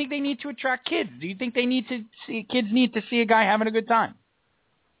baseball? Do you think they need to attract kids? Do you think kids need to see a guy having a good time?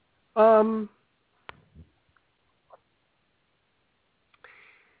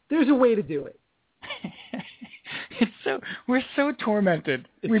 There's a way to do it. We're so tormented.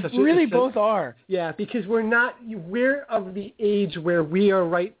 We really both are. Yeah, because we're of the age where we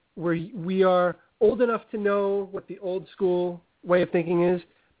are old enough to know what the old school way of thinking is,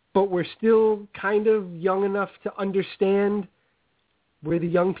 but we're still kind of young enough to understand where the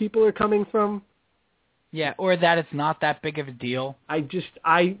young people are coming from. Yeah, or that it's not that big of a deal. I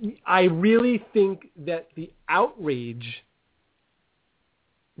really think that the outrage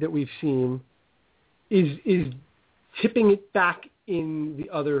that we've seen is tipping it back in the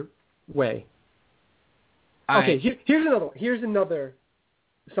other way. Okay, here's another one. Here's another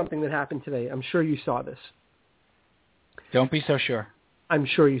something that happened today. I'm sure you saw this. Don't be so sure. I'm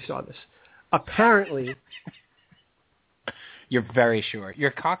sure you saw this. Apparently... You're very sure.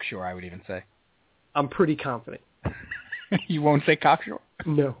 You're cocksure, I would even say. I'm pretty confident. You won't say cocksure?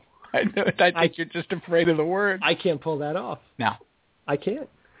 No. I think you're just afraid of the word. I can't pull that off. No. I can't.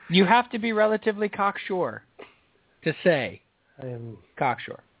 You have to be relatively cocksure to say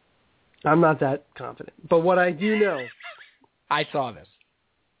cocksure. I'm not that confident. But what I do know... I saw this.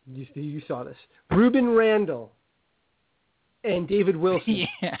 You saw this. Ruben Randall and David Wilson.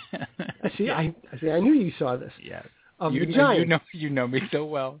 Yeah. I knew you saw this. Yes. Of the Giants. You know me so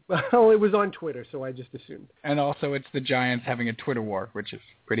well. Well, it was on Twitter, so I just assumed. And also it's the Giants having a Twitter war, which is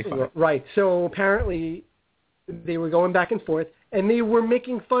pretty funny. Right. So apparently they were going back and forth, and they were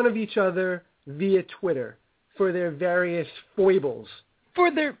making fun of each other via Twitter for their various foibles.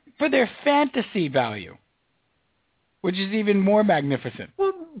 For their fantasy value, which is even more magnificent.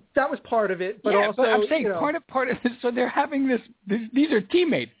 Well, that was part of it, but also... But I'm saying part of this, so they're having this... These are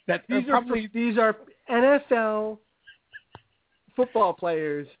teammates. These are NFL... football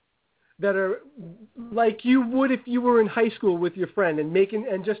players that are like you would if you were in high school with your friend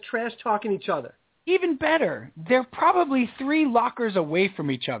and just trash talking each other. Even better, they're probably 3 lockers away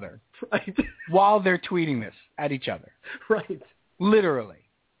from each other, right? While they're tweeting this at each other, right? Literally,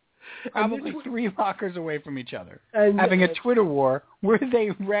 probably 3 lockers away from each other, having a Twitter war where they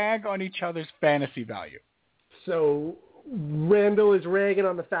rag on each other's fantasy value. So Randall is ragging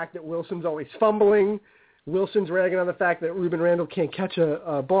on the fact that Wilson's always fumbling. Wilson's ragging on the fact that Ruben Randall can't catch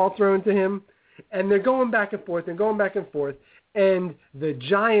a ball thrown to him. And they're going back and forth and the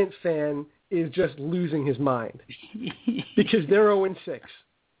Giants fan is just losing his mind because they're 0-6.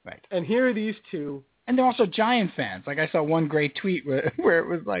 Right. And here are these two. And they're also Giant fans. Like I saw one great tweet where it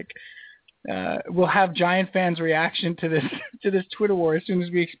was like, we'll have Giant fans' reaction to this Twitter war as soon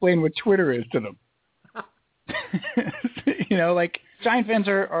as we explain what Twitter is to them. Like Giant fans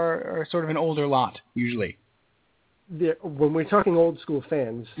are sort of an older lot usually. When we're talking old school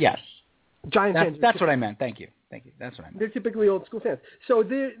fans, yes, Giant fans. That's what I meant. Thank you. That's what I meant. They're typically old school fans, so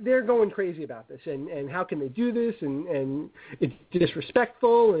they're going crazy about this, and how can they do this? And it's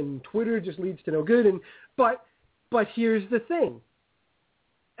disrespectful, and Twitter just leads to no good. But here's the thing.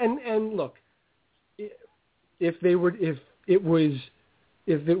 And look, if it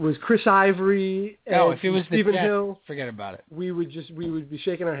was Chris Ivory and if it was Stephen the Jets, Hill, forget about it. We would be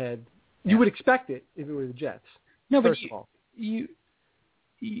shaking our head. Yeah. You would expect it if it were the Jets. No, first of all, you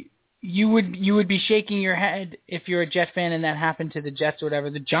would be shaking your head if you're a Jet fan and that happened to the Jets or whatever.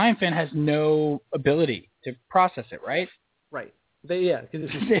 The Giant fan has no ability to process it, right? Right. Because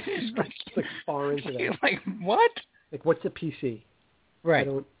it's like far into that. Like what? Like what's a PC? Right.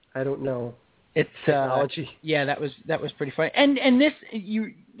 I don't know. It's technology. Yeah, that was pretty funny. And this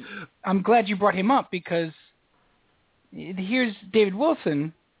I'm glad you brought him up because here's David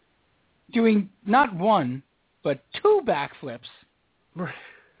Wilson doing not 1 but 2 backflips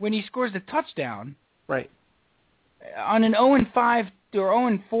when he scores the touchdown. Right. On an 0-5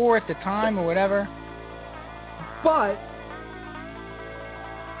 or 0-4 at the time or whatever. But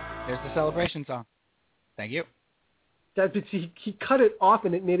there's the celebration song. Thank you. He cut it off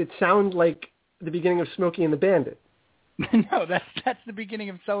and it made it sound like the beginning of Smokey and the Bandit. No, that's the beginning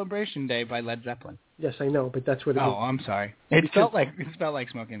of Celebration Day by Led Zeppelin. Yes, I know, but that's what it Oh, is. I'm sorry. It felt like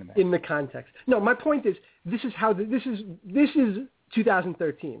Smoking in the Bandit. In the context. No, my point is, this is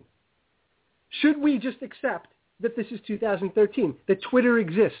 2013. Should we just accept that this is 2013, that Twitter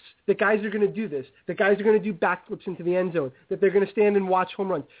exists, that guys are going to do this, that guys are going to do backflips into the end zone, that they're going to stand and watch home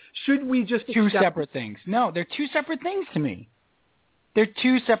runs? Should we just Two accept... separate things. No, they're two separate things to me. They're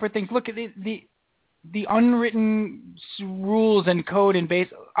two separate things. Look at the unwritten rules and code in base.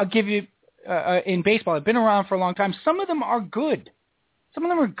 I'll give you in baseball. I've been around for a long time. Some of them are good. Some of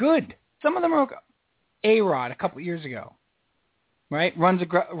them are good. Some of them are A-Rod a couple of years ago, right? Runs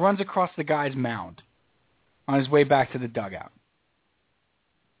across the guy's mound on his way back to the dugout,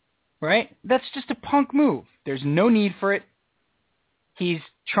 right? That's just a punk move. There's no need for it. He's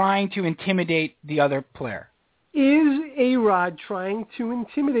trying to intimidate the other player. Is A-Rod trying to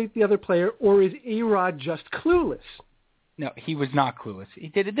intimidate the other player, or is A-Rod just clueless? No, he was not clueless. He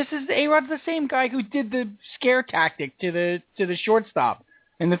did it. This is A-Rod's the same guy who did the scare tactic to the shortstop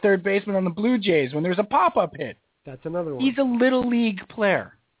and the third baseman on the Blue Jays when there's a pop-up hit. That's another one. He's a little league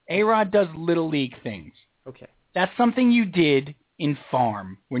player. A-Rod does little league things. Okay. That's something you did in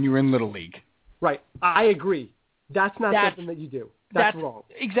farm when you were in little league. Right. I agree. That's not something that you do. That's wrong.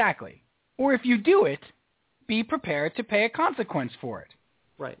 Exactly. Or if you do it, be prepared to pay a consequence for it.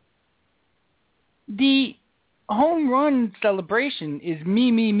 Right. The home run celebration is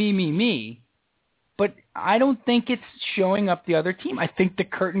me, but I don't think it's showing up the other team. I think the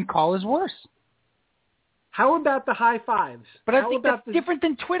curtain call is worse. How about the high fives? But I think that's different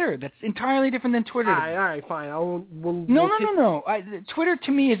than Twitter. That's entirely different than Twitter. All right, fine. No. Twitter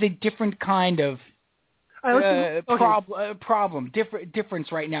to me is a different kind of problem,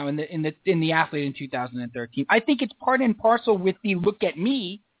 difference right now in the athlete in 2013. I think it's part and parcel with the look at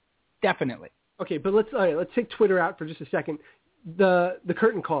me, definitely. Okay, but let's take Twitter out for just a second. The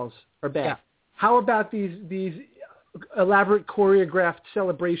curtain calls are bad. Yeah. How about these elaborate choreographed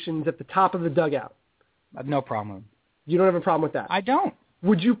celebrations at the top of the dugout? No problem. You don't have a problem with that? I don't.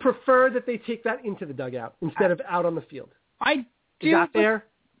 Would you prefer that they take that into the dugout instead of out on the field? I do. Is that fair?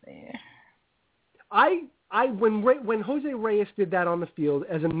 When Jose Reyes did that on the field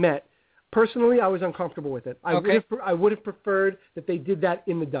as a Met, personally, I was uncomfortable with it. I would have preferred that they did that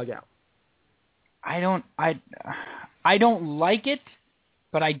in the dugout. I don't like it,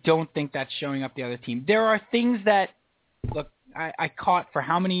 but I don't think that's showing up the other team. There are things that, look, I caught for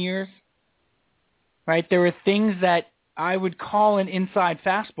how many years? Right? There were things that I would call an inside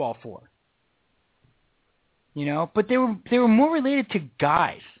fastball for. You know, but they were more related to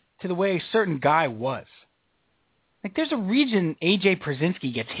guys, to the way a certain guy was. Like, there's a reason A.J.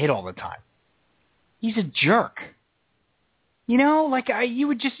 Przinsky gets hit all the time. He's a jerk. You know, like you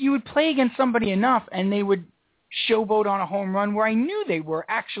would play against somebody enough, and they would showboat on a home run where I knew they were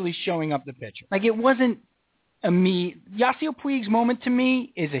actually showing up the pitcher. Like, it wasn't a me. Yasiel Puig's moment to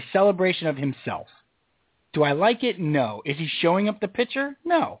me is a celebration of himself. Do I like it? No. Is he showing up the pitcher?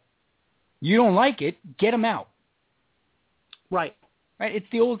 No. You don't like it? Get him out. Right. Right. It's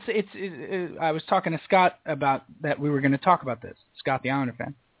the old. I was talking to Scott about that. We were going to talk about this. Scott, the Islander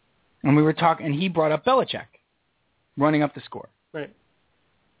fan, and we were talking, and he brought up Belichick running up the score. Right.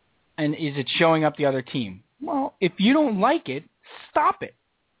 And is it showing up the other team? Well, if you don't like it, stop it.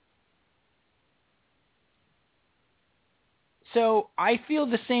 So I feel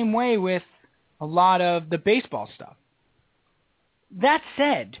the same way with a lot of the baseball stuff. That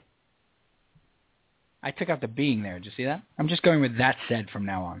said, I took out the being there. Did you see that? I'm just going with that said from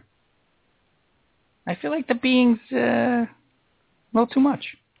now on. I feel like the being's a little too much.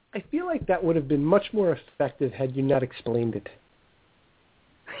 I feel like that would have been much more effective had you not explained it.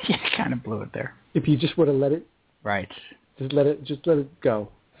 Yeah, kind of blew it there. If you just would have let it. Right. Just let it go.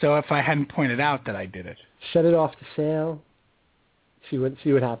 So if I hadn't pointed out that I did it. Set it off to sail. See what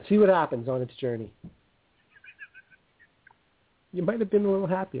happens. See what happens on its journey. You might have been a little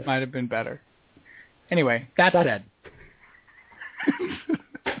happier. Might have been better. Anyway, that said.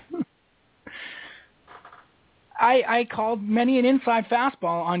 I called many an inside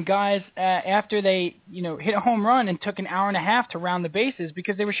fastball on guys after they, hit a home run and took an hour and a half to round the bases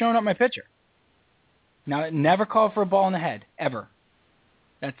because they were showing up my pitcher. Now, never call for a ball in the head, ever.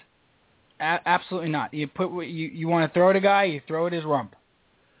 That's absolutely not. You want to throw at a guy, you throw at his rump.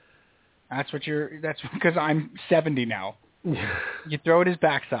 That's because I'm 70 now. You throw at his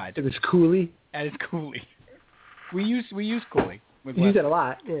backside. At his coolie? At his coolie. We use coolie with Leslie. You use it a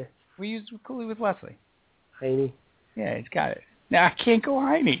lot, yeah. We use coolie with Leslie. Heine. Yeah, he's got it. Now, I can't go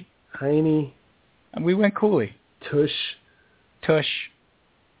Heine. Heine. And we went coolie. Tush. Tush.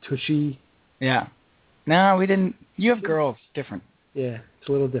 Tushy. Yeah. No, we didn't. You have girls. Different. Yeah, it's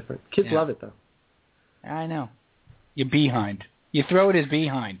a little different. Kids love it, though. I know. You behind. You throw it his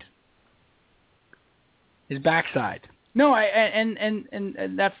behind. His backside. No,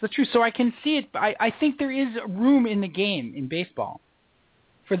 and that's the truth. So I can see it. I think there is room in the game in baseball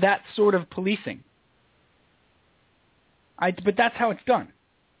for that sort of policing. But that's how it's done.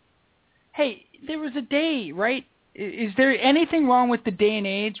 Hey, there was a day, right? Is there anything wrong with the day and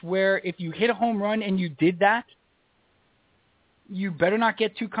age where if you hit a home run and you did that, you better not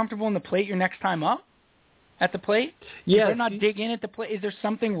get too comfortable in the plate your next time up? At the plate? Yeah. You better not dig in at the plate. Is there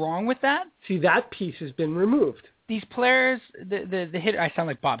something wrong with that? See, that piece has been removed. These players, the hitter, I sound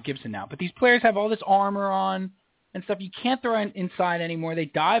like Bob Gibson now, but these players have all this armor on and stuff. You can't throw it inside anymore. They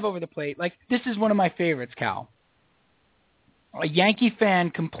dive over the plate. Like, this is one of my favorites, Cal. A Yankee fan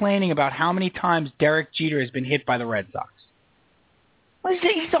complaining about how many times Derek Jeter has been hit by the Red Sox. Well,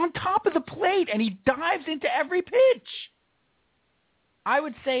 he's on top of the plate, and he dives into every pitch. I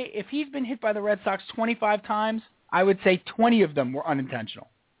would say if he's been hit by the Red Sox 25 times, I would say 20 of them were unintentional.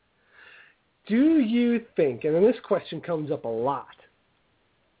 Do you think, and this question comes up a lot,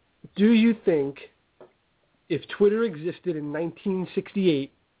 do you think if Twitter existed in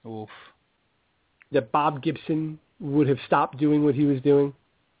 1968, that Bob Gibson would have stopped doing what he was doing?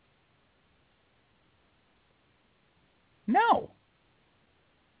 No.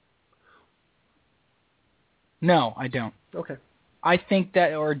 No, I don't. Okay. I think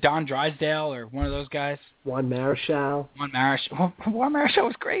that, or Don Drysdale, or one of those guys. Juan Marichal. Juan Marichal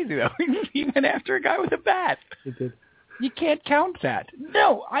was crazy, though. He went after a guy with a bat. He did. You can't count that.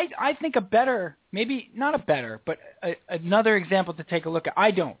 No, I think a better, maybe not a better, but another example to take a look at. I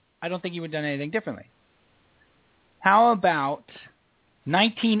don't think he would have done anything differently. How about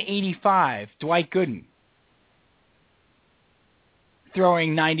 1985, Dwight Gooden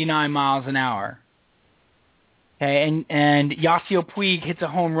throwing 99 miles an hour? Okay, and Yasiel Puig hits a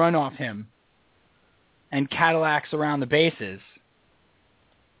home run off him and Cadillacs around the bases.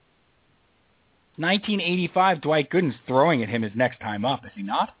 1985, Dwight Gooden's throwing at him his next time up, is he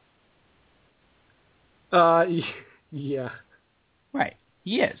not? Yeah. Right,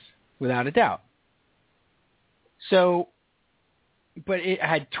 he is, without a doubt. So, but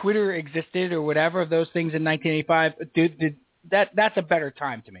had Twitter existed or whatever of those things in 1985, that's a better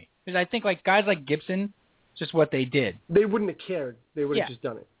time to me. Because I think like guys like Gibson, just what they did. They wouldn't have cared. They would have just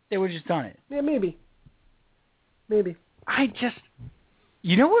done it. They would have just done it. Yeah, maybe.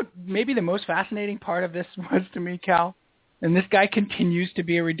 You know what maybe the most fascinating part of this was to me, Cal? And this guy continues to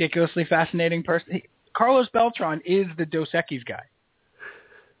be a ridiculously fascinating person. Carlos Beltran is the Dos Equis guy.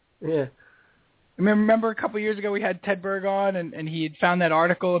 Yeah. Remember a couple of years ago we had Ted Berg on and he had found that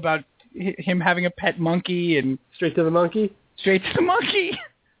article about him having a pet monkey and... Straight to the monkey? Straight to the monkey.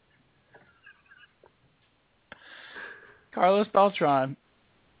 Carlos Beltran.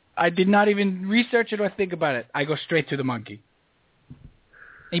 I did not even research it or think about it. I go straight to the monkey.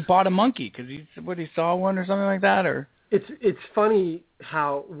 He bought a monkey because he saw one or something like that, or it's funny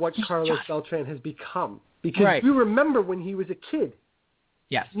what Carlos Beltran has become because you remember when he was a kid.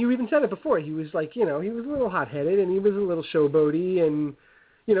 Yes, you even said it before. He was like he was a little hot-headed and he was a little showboaty and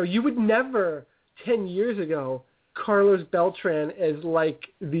you would never 10 years ago Carlos Beltran as like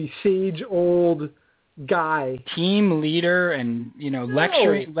the sage old guy, team leader, and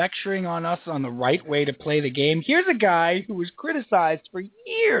lecturing on us on the right way to play the game. Here's a guy who was criticized for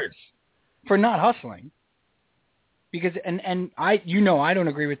years for not hustling because and I don't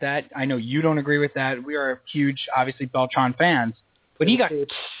agree with that. I know you don't agree with that. We are huge, obviously, Beltran fans, but he got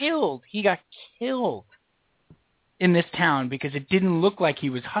killed. He got killed in this town because it didn't look like he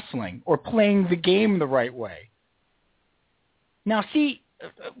was hustling or playing the game the right way. Now, see.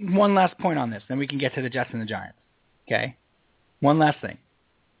 One last point on this, then we can get to the Jets and the Giants. Okay? One last thing.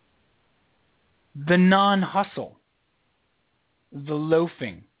 The non-hustle, the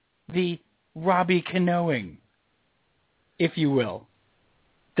loafing, the Robbie Canoeing, if you will,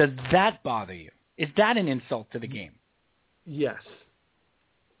 does that bother you? Is that an insult to the game? Yes.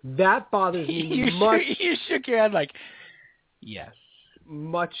 That bothers me much. You shook your head like, yes.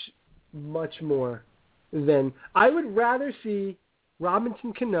 Much, much more than... I would rather see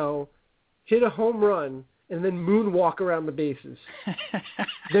Robinson Cano hit a home run and then moonwalk around the bases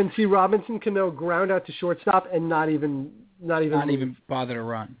than see Robinson Cano ground out to shortstop and not even bother to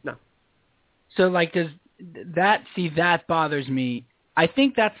run. No. So like that bothers me. I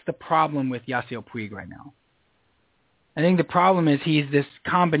think that's the problem with Yasiel Puig right now. I think the problem is he's this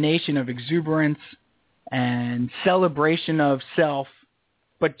combination of exuberance and celebration of self,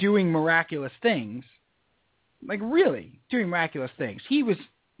 but doing miraculous things. Like, really, doing miraculous things. He's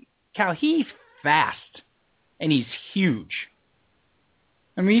fast, and he's huge.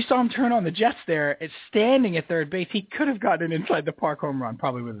 I mean, you saw him turn on the Jets there. It's standing at third base. He could have gotten an inside the park home run,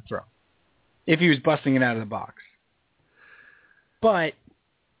 probably with a throw, if he was busting it out of the box. But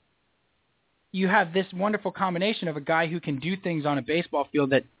you have this wonderful combination of a guy who can do things on a baseball field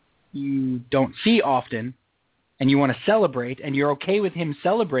that you don't see often, and you want to celebrate, and you're okay with him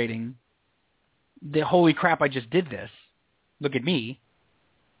celebrating the holy crap, I just did this. Look at me.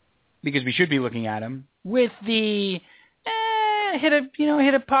 Because we should be looking at him with the hit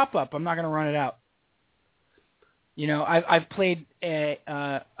a pop up. I'm not going to run it out.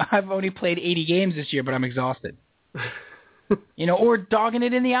 I've only played 80 games this year, but I'm exhausted. Or dogging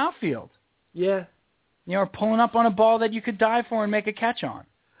it in the outfield. Yeah. Or pulling up on a ball that you could dive for and make a catch on.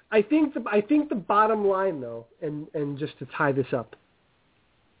 I think the bottom line, though, and just to tie this up,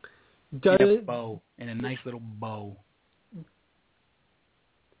 in a nice little bow.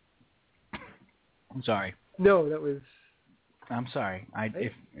 I'm sorry. No, that was. I'm sorry.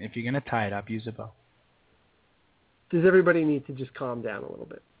 If you're gonna tie it up, use a bow. Does everybody need to just calm down a little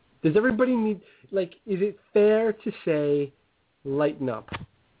bit? Does everybody need is it fair to say, lighten up,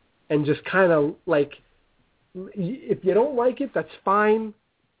 and just kind of if you don't like it, that's fine.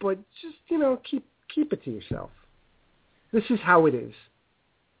 But just, keep it to yourself. This is how it is.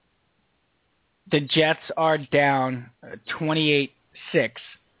 The Jets are down 28-6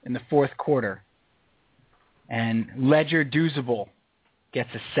 in the fourth quarter. And Ledger Doozable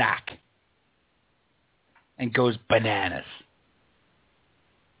gets a sack and goes bananas.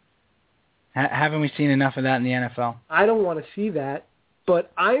 Haven't we seen enough of that in the NFL? I don't want to see that.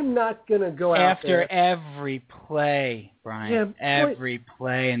 But I'm not going to go out after there. every play, Brian. Yeah, every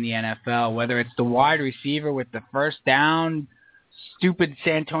play in the NFL, whether it's the wide receiver with the first down, stupid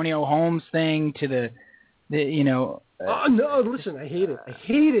Santonio Holmes thing, to the oh no! Listen, I hate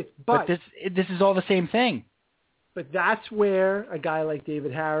it. But this is all the same thing. But that's where a guy like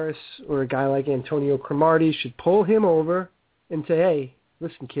David Harris or a guy like Antonio Cromartie should pull him over and say, "Hey,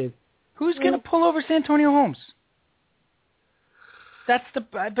 listen, kid." Who's going to pull over Santonio Holmes?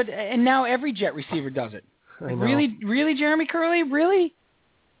 And now every Jet receiver does it. I know. Really, Jeremy Curley? Really?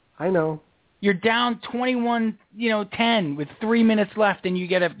 I know. You're down 21-10 with 3 minutes left, and you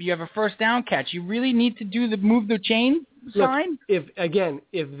have a first down catch. You really need to move the chain sign? Look,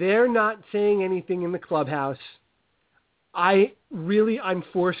 if they're not saying anything in the clubhouse, I'm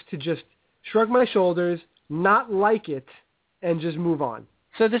forced to just shrug my shoulders, not like it, and just move on.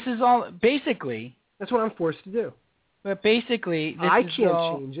 So this is all basically. That's what I'm forced to do. But basically, I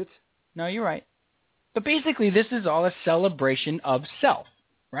can't change it. No, you're right. But basically, this is all a celebration of self,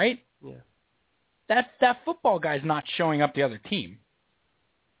 right? Yeah. That football guy's not showing up the other team.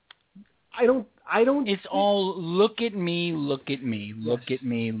 I don't. It's all look at me, look at me, look at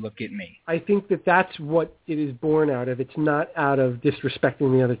me, look at me. I think that's what it is born out of. It's not out of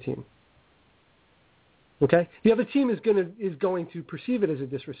disrespecting the other team. Okay? The other team is going to perceive it as a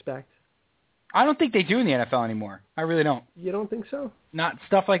disrespect. I don't think they do in the NFL anymore. I really don't. You don't think so? Not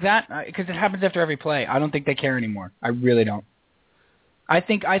stuff like that, because it happens after every play. I don't think they care anymore. I really don't. I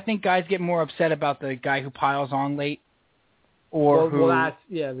think guys get more upset about the guy who piles on late, or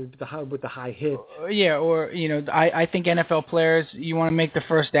with the high hit. Yeah, or I think NFL players, you want to make the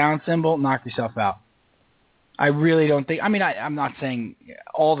first down symbol, knock yourself out. I really don't think. I mean, I'm not saying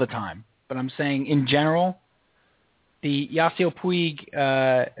all the time, but I'm saying in general. The Yasiel Puig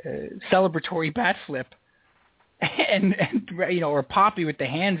celebratory bat flip, and or Poppy with the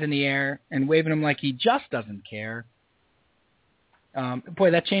hands in the air and waving him like he just doesn't care. Boy,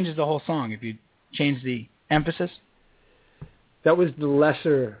 that changes the whole song if you change the emphasis. That was the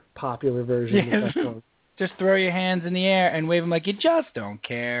lesser popular version of that song. Just throw your hands in the air and wave them like you just don't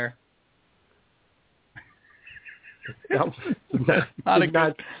care. No, not a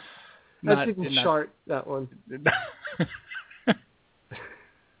good. That didn't chart, that one.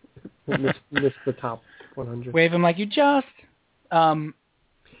 Missed the top 100. Wave him like you just.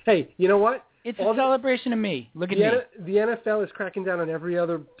 Hey, you know what? It's a celebration of me. Look at me. The NFL is cracking down on every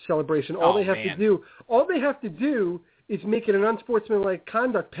other celebration. All they have to do is make it an unsportsmanlike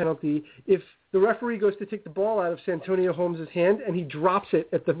conduct penalty if the referee goes to take the ball out of Santonio Holmes' hand and he drops it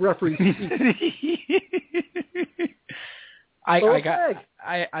at the referee's feet.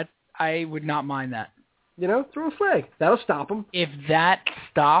 I would not mind that. Throw a flag. That'll stop him. If that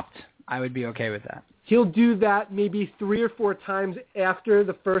stopped, I would be okay with that. He'll do that maybe 3 or 4 times after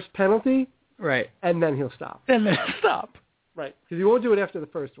the first penalty. Right. And then he'll stop. Right. Because he won't do it after the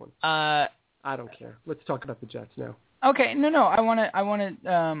first one. I don't care. Let's talk about the Jets now. Okay. No. I want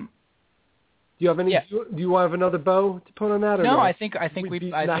to. Do you have any? Yeah. Do you have another bow to put on that? Or No, no? I think we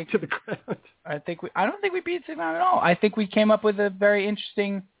beat I Mac think to the ground. I don't think we beat Sigmund at all. I think we came up with a very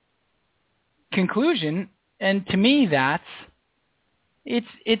interesting conclusion, and to me,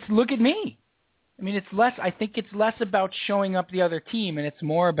 it's look at me. I mean, I think it's less about showing up the other team, and it's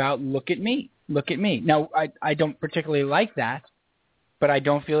more about look at me. Look at me. Now, I don't particularly like that, but I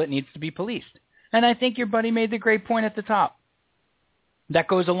don't feel it needs to be policed. And I think your buddy made the great point at the top. That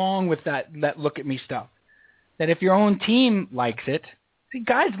goes along with that look at me stuff. That if your own team likes it, see,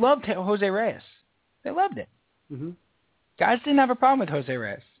 guys loved Jose Reyes. They loved it. Mm-hmm. Guys didn't have a problem with Jose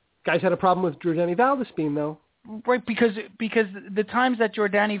Reyes. Guys had a problem with Jordani Valdespin, though. Right, because the times that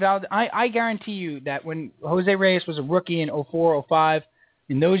Jordani Valdez, I guarantee you that when Jose Reyes was a rookie in 04, 05,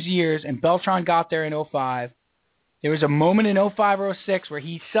 in those years, and Beltran got there in 05, there was a moment in 05 or 06 where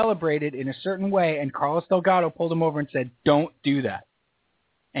he celebrated in a certain way, and Carlos Delgado pulled him over and said, don't do that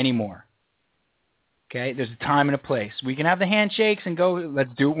anymore. Okay, there's a time and a place. We can have the handshakes and go,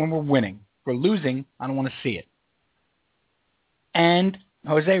 let's do it when we're winning. If we're losing, I don't want to see it. And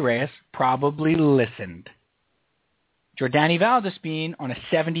Jose Reyes probably listened. Jordani Valdespin on a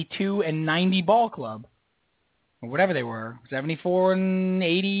 72 and 90 ball club, or whatever they were, 74 and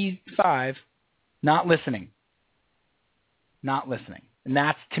 85, not listening. Not listening. And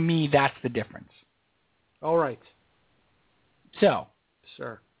to me, that's the difference. All right. So,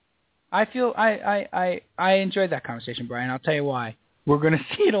 sir, I feel I enjoyed that conversation, Brian. I'll tell you why. We're going to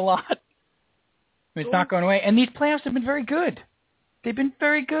see it a lot. I mean, it's not going away. And these playoffs have been very good. They've been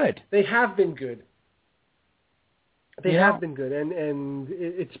very good. They have been good. They have been good, and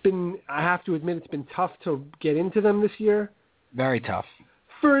it's been, I have to admit, it's been tough to get into them this year. Very tough.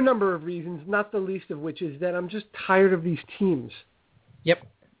 For a number of reasons, not the least of which is that I'm just tired of these teams. Yep.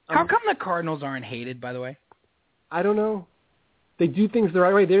 How come the Cardinals aren't hated, by the way? I don't know. They do things the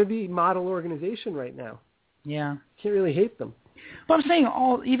right way. They're the model organization right now. Yeah. Can't really hate them. But I'm saying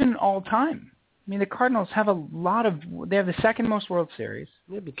even all time. I mean, the Cardinals have they have the second most World Series.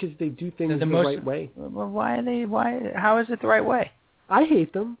 Yeah, because they do things the right way. Well, how is it the right way? I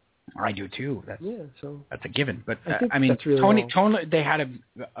hate them. I do too. That's a given. But I mean, that's really Tony, they had a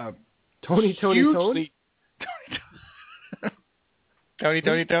Tony. Tony. What does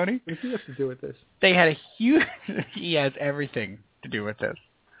he have to do with this? They had a huge. He has everything to do with this.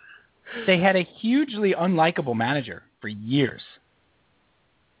 They had a hugely unlikable manager for years.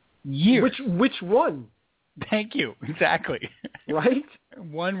 Years. Which one? Thank you. Exactly. Right?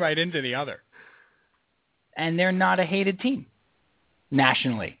 One right into the other. And they're not a hated team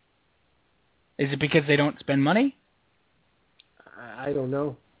nationally. Is it because they don't spend money? I don't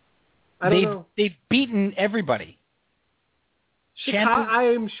know. I don't know. They've beaten everybody.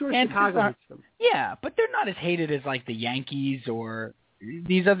 I am sure Chicago beats them. Yeah, but they're not as hated as like the Yankees or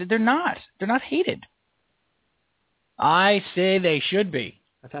these other. They're not. They're not hated. I say they should be.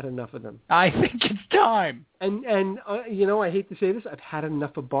 I've had enough of them. I think it's time. And I hate to say this, I've had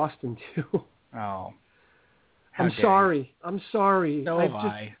enough of Boston too. Oh. I'm sorry. So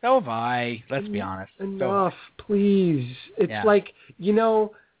have I. Let's be honest. Enough, please. It's like,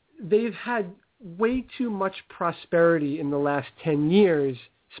 they've had way too much prosperity in the last 10 years,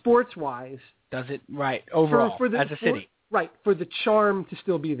 sports-wise. Does it? Right. Overall, as a city. Right. For the charm to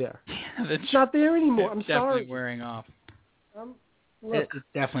still be there. It's not there anymore. I'm sorry. It's definitely wearing off. Look. It's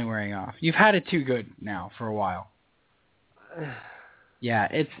definitely wearing off. You've had it too good now for a while. Yeah,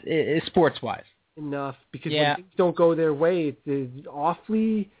 it's sports-wise. Enough, because when things don't go their way, it's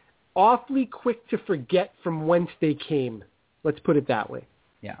awfully quick to forget from whence they came. Let's put it that way.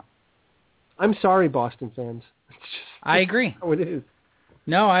 Yeah. I'm sorry, Boston fans. I agree. How it is.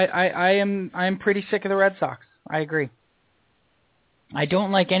 No, I'm pretty sick of the Red Sox. I agree. I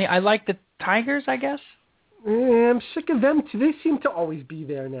don't like I like the Tigers, I guess. I'm sick of them too. They seem to always be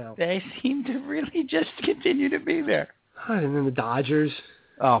there now. They seem to really just continue to be there. And then the Dodgers.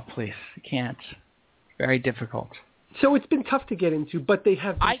 Oh, please. I can't. Very difficult. So it's been tough to get into, but they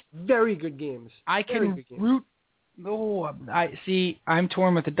have very good games. I can root. Oh, I'm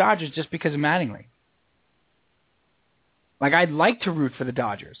torn with the Dodgers just because of Mattingly. Like, I'd like to root for the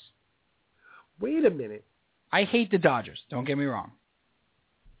Dodgers. Wait a minute. I hate the Dodgers. Don't get me wrong.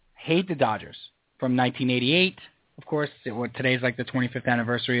 Hate the Dodgers. From 1988, of course. Today's like the 25th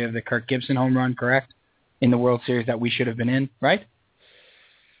anniversary of the Kirk Gibson home run, correct? In the World Series that we should have been in, right?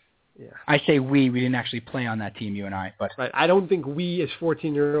 Yeah. I say we didn't actually play on that team, you and I. But right. I don't think we as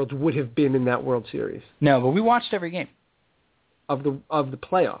 14-year-olds would have been in that World Series. No, but we watched every game. Of the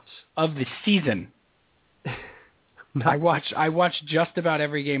playoffs. Of the season. I watched just about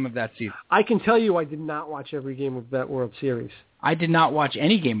every game of that season. I can tell you I did not watch every game of that World Series. I did not watch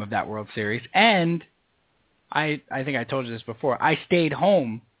any game of that World Series, and I think I told you this before. I stayed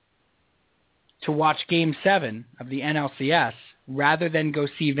home to watch Game 7 of the NLCS rather than go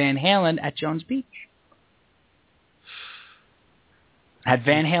see Van Halen at Jones Beach. Had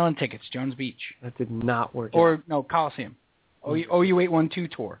Van Halen tickets, Jones Beach. That did not work. No, Coliseum.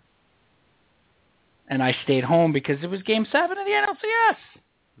 OU812 tour. And I stayed home because it was Game 7 of the NLCS.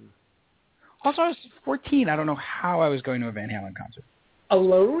 Also, I was 14. I don't know how I was going to a Van Halen concert.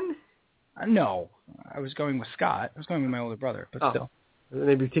 Alone? No. I was going with Scott. I was going with my older brother, but still.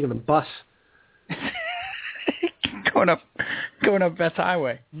 Maybe you're taking the bus. going up Beth's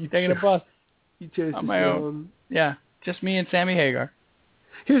Highway. Taking a bus. You chose on my own. Yeah, just me and Sammy Hagar.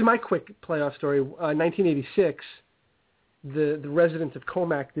 Here's my quick playoff story. 1986, the residents of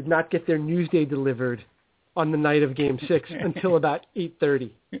Comac did not get their Newsday delivered on the night of Game 6 until about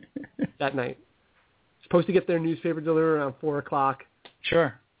 8:30 that night. Supposed to get their newspaper delivered around 4 o'clock.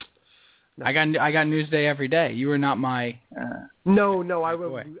 Sure. No. I got Newsday every day. You were not my. No,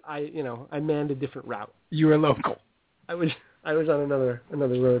 I manned a different route. You were local. I was on another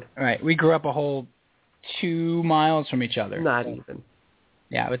road. All right, we grew up a whole 2 miles from each other. Not even.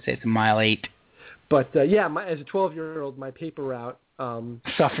 Yeah, I would say it's 1.8 miles. But as a 12-year-old, my paper route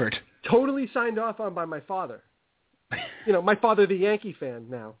suffered. Totally signed off on by my father. My father, the Yankee fan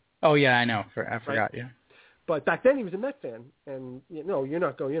now. Oh yeah, I know. I forgot. Yeah. But back then he was a Met fan, and you're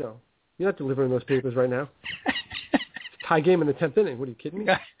not going. You're not delivering those papers right now. It's a tie game in the 10th inning. What are you kidding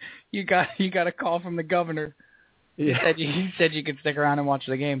me? You got a call from the governor. Yeah. He said you could stick around and watch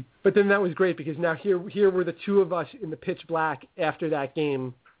the game. But then that was great because now here were the two of us in the pitch black after that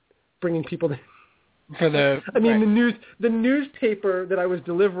game, bringing people to. For the. I mean, the newspaper that I was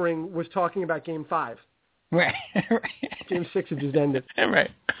delivering was talking about Game 5. Right. Game 6 had just ended.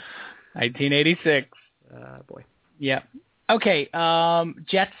 Right. 1986. Boy. Yeah. Okay.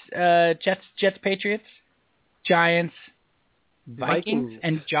 Jets, Patriots, Giants, Vikings,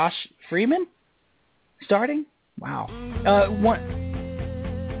 and Josh Freeman starting. Wow.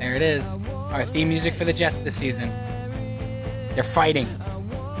 There it is. Our theme music for the Jets this season. They're fighting.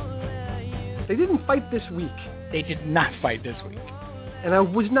 They didn't fight this week. They did not fight this week. And I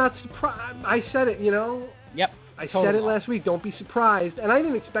was not surprised. I said it, Yep. I said it last week. Don't be surprised. And I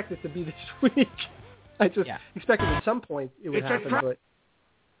didn't expect it to be this week. I just expected at some point it would happen. But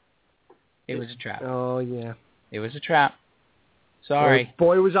it was a trap. Oh, yeah. It was a trap. Sorry.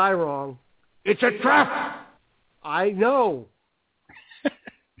 Boy, was I wrong. It's a trap! I know.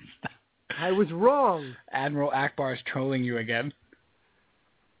 I was wrong. Admiral Akbar is trolling you again.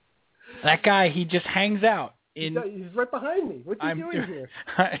 That guy, he just hangs out. He's right behind me. What's he doing here?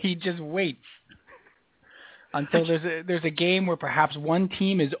 He just waits until there's a game where perhaps one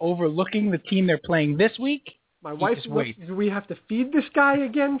team is overlooking the team they're playing this week. My wife waits. Do we have to feed this guy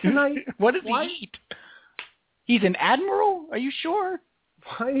again tonight? What does he eat? He's an admiral? Are you sure?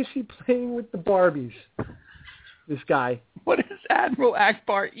 Why is he playing with the Barbies? This guy. What does Admiral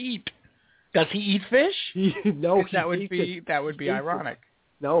Akbar eat? Does he eat fish? No, that would be ironic.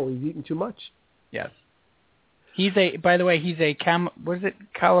 No, he's eating too much. Yes. By the way, he's a what is it?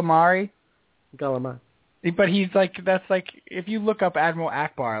 Calamari? Calamari. But that's if you look up Admiral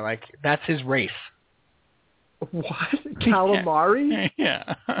Akbar, that's his race. What? Calamari?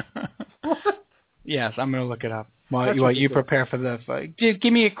 Yeah. What? Yes, I'm going to look it up. While you prepare for the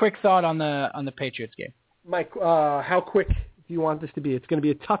give me a quick thought on the Patriots game. Mike, how quick do you want this to be? It's going to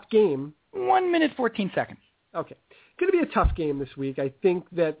be a tough game. 1 minute, 14 seconds. Okay. Going to be a tough game this week. I think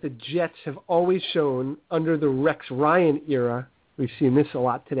that the Jets have always shown under the Rex Ryan era, we've seen this a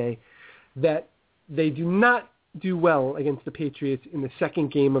lot today, that they do not do well against the Patriots in the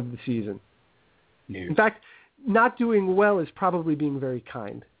second game of the season. No. In fact, not doing well is probably being very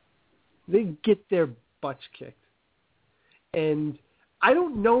kind. They get their butts kicked. And I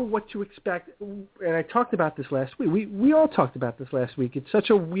don't know what to expect. And I talked about this last week. We all talked about this last week. It's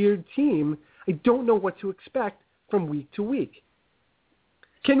such a weird team. I don't know what to expect from week to week.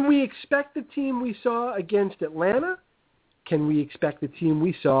 Can we expect the team we saw against Atlanta? Can we expect the team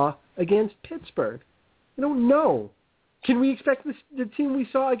we saw against Pittsburgh? I don't know. Can we expect the team we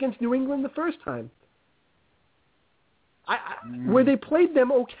saw against New England the first time? Where they played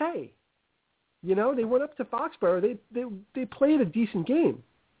them okay. They went up to Foxborough. They played a decent game.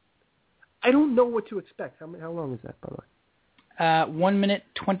 I don't know what to expect. How long is that, by the way? 1 minute,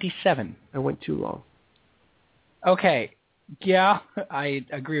 27. I went too long. Okay. Yeah, I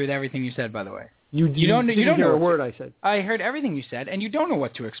agree with everything you said, by the way. You don't hear a word I said. I heard everything you said, and you don't know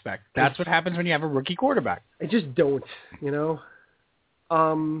what to expect. That's what happens when you have a rookie quarterback. I just don't,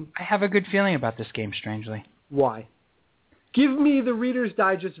 I have a good feeling about this game, strangely. Why? Give me the Reader's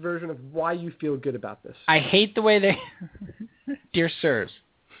Digest version of why you feel good about this. I hate the way they, dear sirs,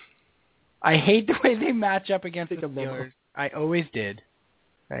 I hate the way they match up against the Steelers. I always did.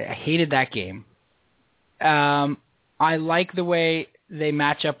 I hated that game. I like the way they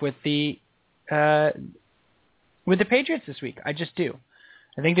match up with the Patriots this week. I just do.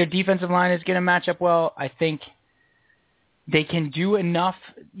 I think their defensive line is going to match up well. I think they can do enough.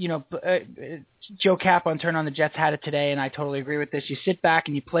 Joe Cap on Turn on the Jets had it today, and I totally agree with this. You sit back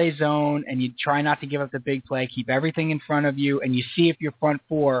and you play zone, and you try not to give up the big play. Keep everything in front of you, and you see if your front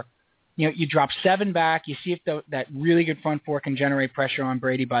four, you drop 7 back. You see if that really good front four can generate pressure on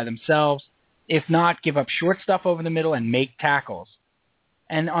Brady by themselves. If not, give up short stuff over the middle and make tackles.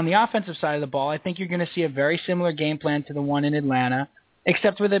 And on the offensive side of the ball, I think you're going to see a very similar game plan to the one in Atlanta,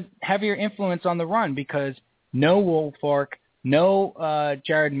 except with a heavier influence on the run because no Wolfork, no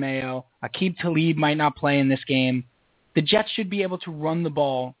Jared Mayo, Aqib Talib might not play in this game. The Jets should be able to run the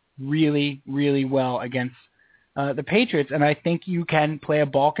ball really, really well against the Patriots, and I think you can play a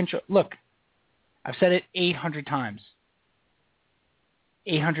ball control. Look, I've said it 800 times.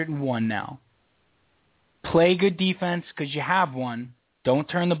 801 now. Play good defense because you have one. Don't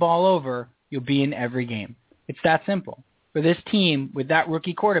turn the ball over. You'll be in every game. It's that simple. For this team with that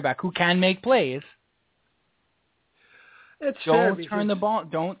rookie quarterback who can make plays, don't turn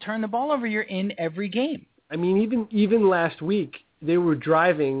the ball over. You're in every game. I mean, even last week, they were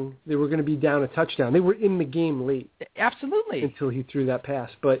driving. They were going to be down a touchdown. They were in the game late. Absolutely. Until he threw that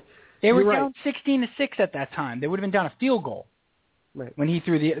pass. But they were down 16-6 at that time. They would have been down a field goal when he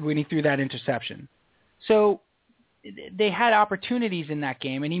threw that interception. So they had opportunities in that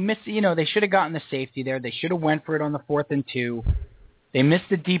game, and he missed. They should have gotten the safety there. They should have went for it on the 4th and 2. They missed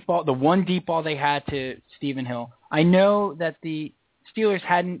the deep ball, the one deep ball they had to Stephen Hill. I know that the Steelers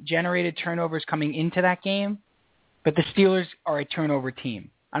hadn't generated turnovers coming into that game, but the Steelers are a turnover team.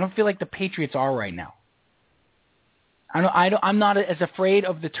 I don't feel like the Patriots are right now. I'm not as afraid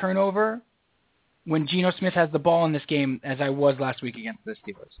of the turnover when Geno Smith has the ball in this game as I was last week against the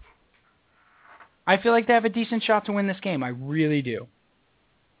Steelers. I feel like they have a decent shot to win this game. I really do.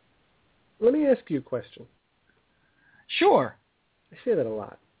 Let me ask you a question. Sure. I say that a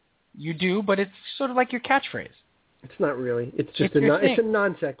lot. You do, but it's sort of like your catchphrase. It's not really. It's just it's a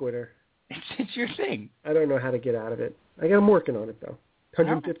non sequitur. It's your thing. I don't know how to get out of it. I'm working on it, though.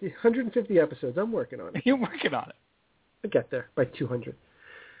 150 episodes. I'm working on it. You're working on it. I'll get there by 200.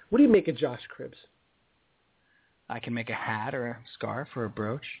 What do you make of Josh Cribbs? I can make a hat or a scarf or a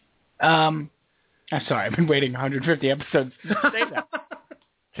brooch. I'm sorry. I've been waiting 150 episodes to say that,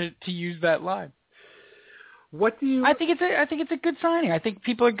 to use that line. What do you? I think it's a good signing. I think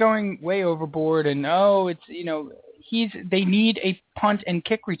people are going way overboard, and they need a punt and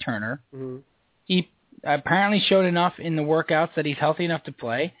kick returner. Mm-hmm. He apparently showed enough in the workouts that he's healthy enough to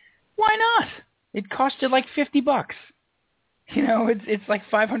play. Why not? It cost you like $50. It's like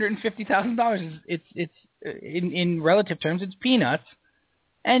 $550,000. It's in relative terms, it's peanuts,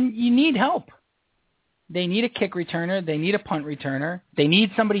 and you need help. They need a kick returner. They need a punt returner. They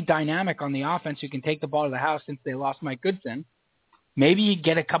need somebody dynamic on the offense who can take the ball to the house since they lost Mike Goodson. Maybe you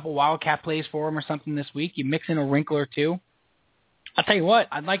get a couple wildcat plays for him or something this week. You mix in a wrinkle or two. I'll tell you what,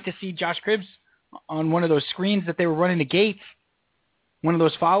 I'd like to see Josh Cribbs on one of those screens that they were running to Gates, one of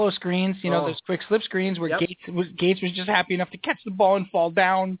those follow screens, those quick slip screens where Gates was just happy enough to catch the ball and fall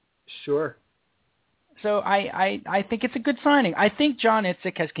down. Sure. So I think it's a good signing. I think John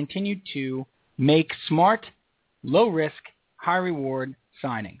Itzik has continued to make smart, low-risk, high-reward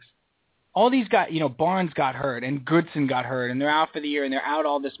signings. All these guys, Barnes got hurt and Goodson got hurt, and they're out for the year, and they're out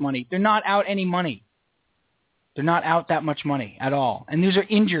all this money. They're not out any money. They're not out that much money at all. And these are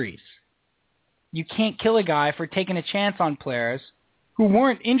injuries. You can't kill a guy for taking a chance on players who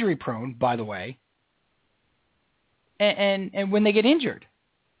weren't injury-prone, by the way, and when they get injured.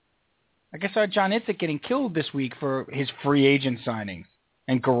 Like I saw John Itzik getting killed this week for his free agent signings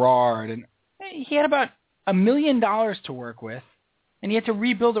and Garrard, and he had about $1 million to work with, and he had to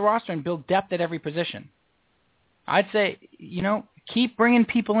rebuild the roster and build depth at every position. I'd say, keep bringing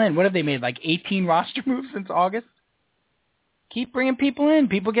people in. What have they made, like 18 roster moves since August? Keep bringing people in.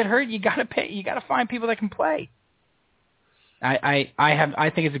 People get hurt. You got to pay. You got to find people that can play. I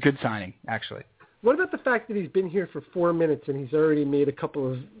think it's a good signing, actually. What about the fact that he's been here for 4 minutes and he's already made a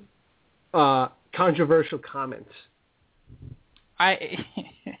couple of controversial comments? I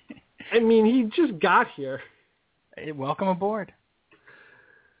mean, he just got here. Welcome aboard.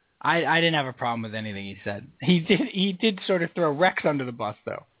 I didn't have a problem with anything he said. He did sort of throw Rex under the bus,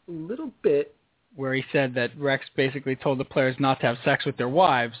 though. A little bit. Where he said that Rex basically told the players not to have sex with their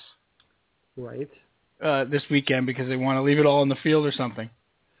wives. Right. this weekend because they want to leave it all in the field or something.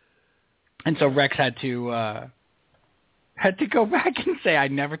 And so Rex had to go back and say, I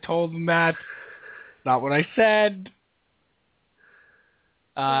never told them that. Not what I said.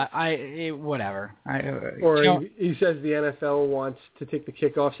 Whatever. He says the NFL wants to take the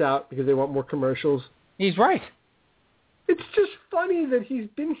kickoffs out because they want more commercials. He's right. It's just funny that he's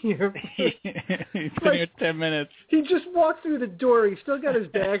been here. He's been here 10 minutes. He just walked through the door. He's still got his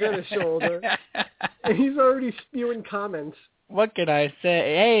bag on his shoulder. And he's already spewing comments. What can I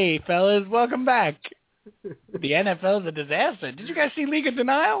say? Hey, fellas, welcome back. The NFL's a disaster. Did you guys see League of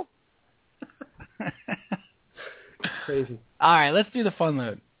Denial? Crazy. All right, let's do the fun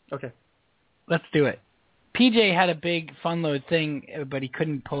load. Okay. Let's do it. PJ had a big fun load thing, but he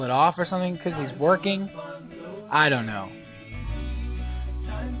couldn't pull it off or something because he's working. I don't know.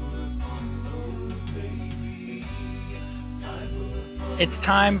 It's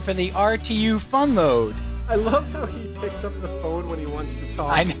time for the RTU fun load. I love how he picks up the phone when he wants to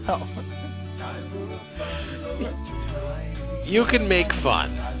talk. I know. You can make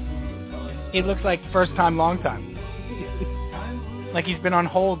fun. He looks like first time, long time. Like he's been on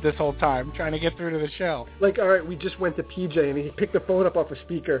hold this whole time, trying to get through to the show. Like, all right, we just went to PJ, and he picked the phone up off a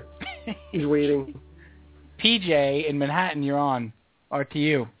speaker. He's waiting. PJ in Manhattan, you're on.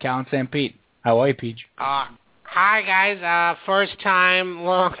 RTU, Cal and St. Pete. How are you, Peach? Hi, guys. First time,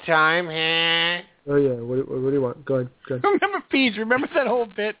 long time. Oh, yeah. What do you want? Go ahead. Remember Peach? Remember that whole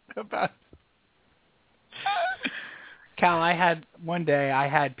bit about... Cal, one day I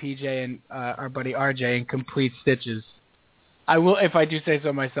had PJ and our buddy RJ in complete stitches. I will, if I do say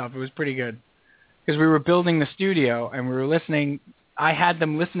so myself. It was pretty good. Because we were building the studio and we were listening. I had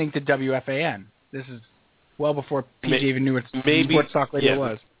them listening to WFAN. This is well before PJ even knew what sports talk radio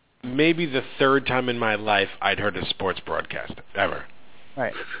was. Maybe the third time in my life I'd heard a sports broadcast ever.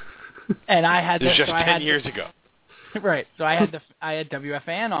 Right. And I had this was just 10 years ago. Right. So I had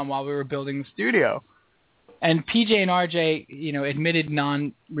WFAN on while we were building the studio. And PJ and RJ, admitted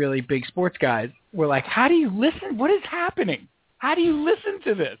non-really big sports guys, were like, how do you listen? What is happening? How do you listen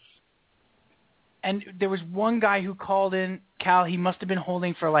to this? And there was one guy who called in, Cal, he must have been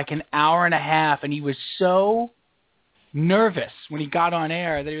holding for like an hour and a half, and he was so nervous when he got on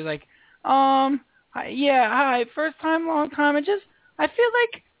air that he was like, hi, first time, long time. I feel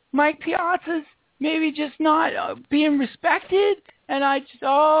like Mike Piazza's maybe just not being respected, and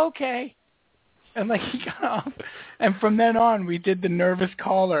okay. And like he got off, and from then on we did the nervous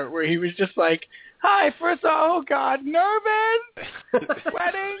caller where he was just like, "Hi, first, oh God, nervous,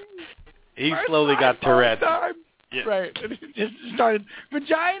 sweating." He slowly got Tourette's. Yeah. Right, and he just started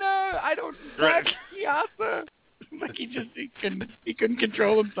vagina. I don't like Piazza. Like he couldn't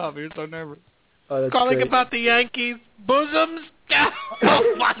control himself. He was so nervous. Oh, calling great. About the Yankees bosoms.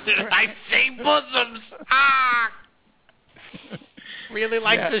 What did I say? Bosoms. Really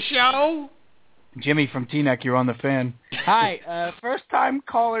like the show. Jimmy from Teaneck, you're on the fan. Hi, first time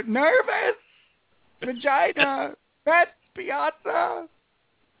caller, nervous, vagina, Mets, Piazza,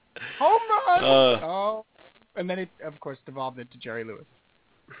 home run. And then it, of course, devolved into Jerry Lewis.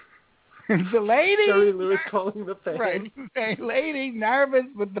 The lady. Jerry Lewis calling the fan. Right. Hey, lady, nervous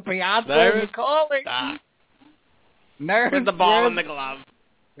with the Piazza and the calling. Nervous. With the ball in the glove.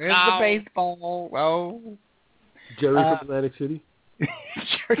 Where's the baseball? Oh. Jerry from Atlantic City.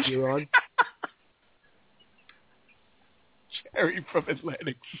 You're on. Jerry from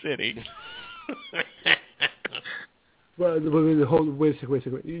Atlantic City. Well, wait a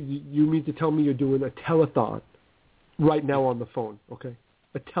second. You mean to tell me you're doing a telethon right now on the phone, okay?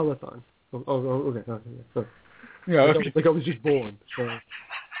 A telethon. Oh, okay. Yeah, okay. Like I was just born.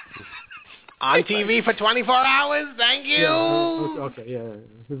 On TV for 24 hours, thank you. Yeah, okay, yeah.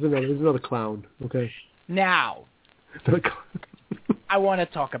 There's another clown, okay? Now, I want to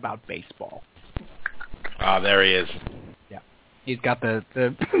talk about baseball. Oh, there he is. Yeah. He's got the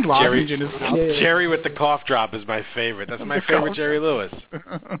lozenge in his mouth. Yeah. Jerry with the cough drop is my favorite. That's my favorite Jerry Lewis.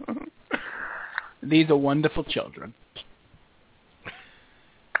 These are wonderful children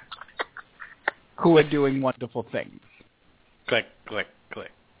who are doing wonderful things. Click, click,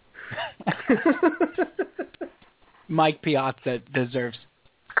 click. Mike Piazza deserves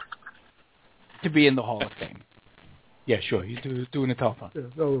to be in the Hall of Fame. Yeah, sure. He's doing a telephone.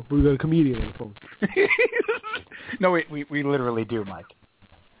 Yeah, oh, we got a comedian on the phone. No, we literally do, Mike.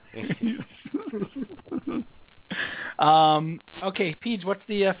 Okay, Peach, what's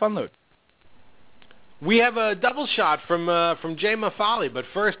the fun load? We have a double shot from Jay Mafali, but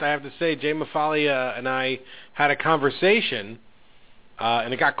first I have to say Jay Mafali and I had a conversation,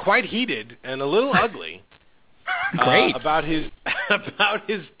 and it got quite heated and a little ugly. Great. About his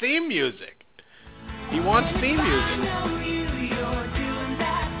theme music. He wants theme music.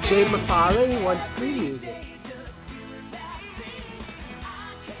 Shane McFarlane wants free music.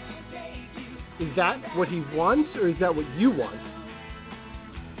 Is that what he wants, or is that what you want?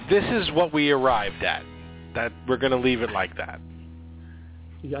 This is what we arrived at. That we're going to leave it like that.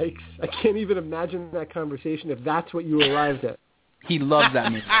 Yikes. I can't even imagine that conversation if that's what you arrived at. He loves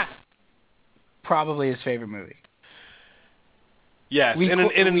that movie. Probably his favorite movie. Yes, in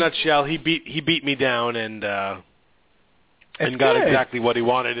a nutshell, he beat me down and got exactly what he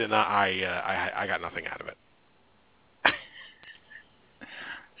wanted, and I got nothing out of it.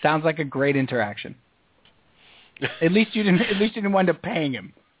 Sounds like a great interaction. At least you didn't wind up paying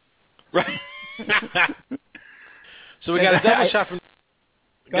him. Right. So we got a double shot from.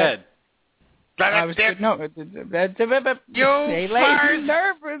 Go ahead. I was no. You first.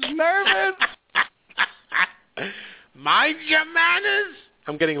 Nervous. Mind your manners.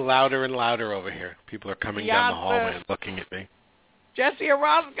 I'm getting louder and louder over here. People are coming down the hallway and looking at me. Jesse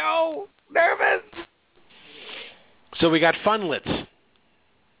Orozco, nervous. So we got funlets.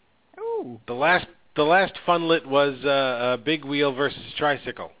 Ooh. The last funlet was a big wheel versus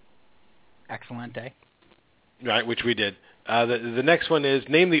tricycle. Excellent day. Right, which we did. The next one is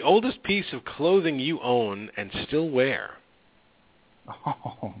name the oldest piece of clothing you own and still wear.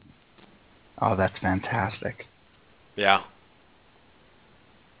 Oh, that's fantastic. Yeah.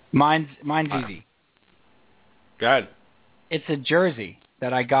 Mine's easy. Good. It's a jersey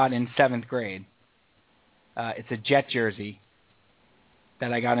that I got in 7th grade. It's a Jet jersey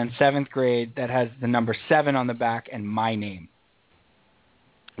that I got in 7th grade that has the number 7 on the back and my name.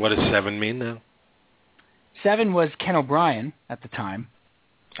 What does 7 mean now? 7 was Ken O'Brien at the time,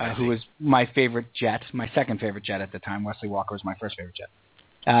 who was my favorite Jet, my second favorite Jet at the time. Wesley Walker was my first favorite Jet.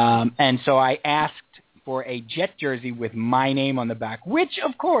 And so I asked for a Jet jersey with my name on the back, which,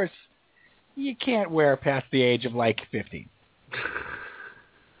 of course, you can't wear past the age of, 15.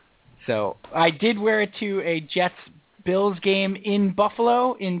 So I did wear it to a Jets-Bills game in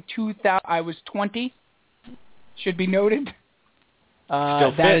Buffalo in 2000. I was 20, should be noted.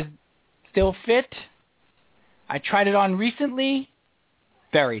 Still fit? That is still fit. I tried it on recently.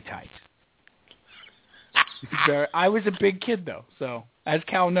 Very tight. I was a big kid, though, so as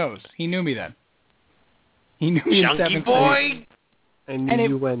Cal knows, he knew me then. He knew me Chunky in 7th boy. grade. I knew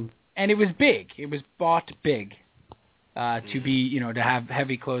you when. And it was big. It was bought big to be, to have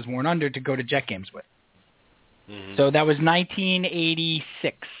heavy clothes worn under to go to Jet games with. Mm-hmm. So that was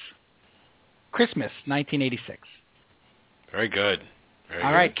 1986. Christmas, 1986. Very good.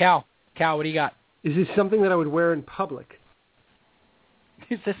 All right, Cal. Cal, what do you got? Is this something that I would wear in public?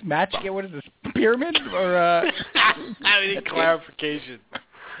 Is this match? Yeah, what is this? Pyramid or? I need clarification.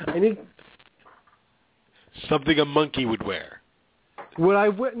 I need. Something a monkey would wear. Would I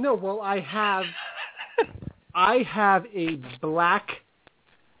wear? No. Well, I have a black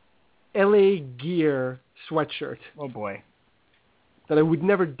LA Gear sweatshirt. Oh boy. That I would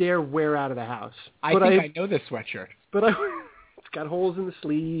never dare wear out of the house. I know this sweatshirt. But it's got holes in the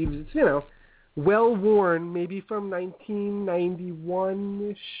sleeves. It's well worn, maybe from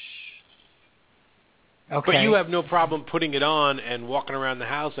 1991-ish. Okay. But you have no problem putting it on and walking around the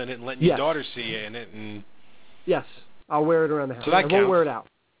house in it and letting your daughter see you in it. And yes, I'll wear it around the house. So that I won't wear it out.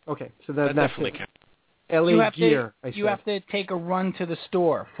 Okay, so that definitely counts. LA Gear. You have to take a run to the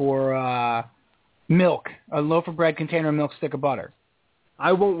store for milk, a loaf of bread, container of milk, stick of butter.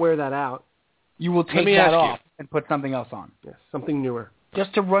 I won't wear that out. You will take that off and put something else on. Yes, something newer.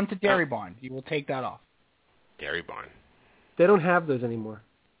 Just to run to Dairy Barn, you will take that off. Dairy Barn. They don't have those anymore.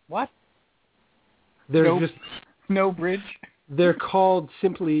 What? They're no bridge. They're called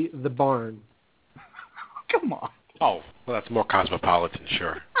simply the Barn. Come on. Oh, well, that's more cosmopolitan,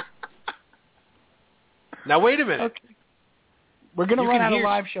 sure. Now wait a minute. Okay. We're gonna run out of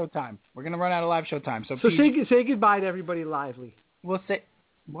live show time. So say goodbye to everybody lively. We'll say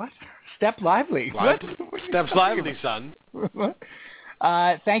what? Step lively. What? Steps lively, son. What?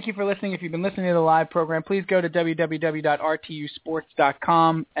 Thank you for listening. If you've been listening to the live program, please go to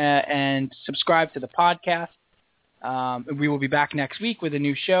www.rtusports.com and subscribe to the podcast. We will be back next week with a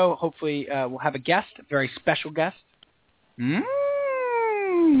new show. Hopefully, we'll have a guest, a very special guest.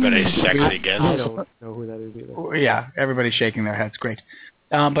 Very sexy guest. I don't know who that is either. Yeah, everybody's shaking their heads. Great.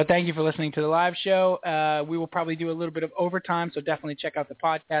 But thank you for listening to the live show. We will probably do a little bit of overtime, so definitely check out the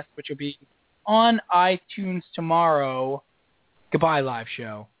podcast, which will be on iTunes tomorrow. Goodbye, live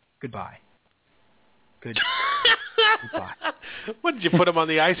show. Goodbye. Goodbye. What, did you put them on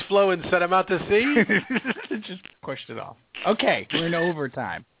the ice floe and set them out to sea? Just pushed it off. Okay, we're in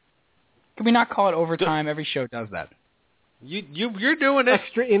overtime. Can we not call it overtime? Every show does that. You're doing it.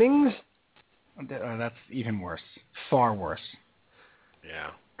 Extra innings? That's even worse. Far worse.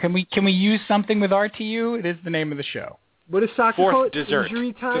 Yeah. Can we use something with RTU? It is the name of the show. What does soccer Fourth call it? dessert.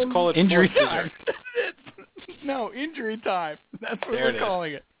 Injury time? Just call it Injury fourth time. dessert. No, injury time. That's what There we're it is.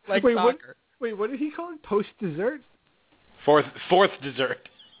 calling it. Like Wait, soccer. what did he call it? Post-dessert? Fourth dessert.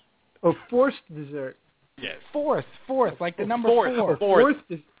 Oh, forced dessert. Yes. Fourth, like the number Fourth. four. Fourth.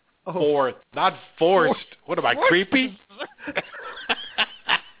 Oh, Fourth, not forced. What am I, creepy?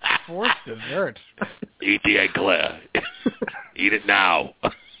 Fourth dessert. Eat the eclair. Eat it now.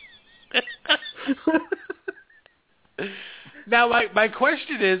 Now, my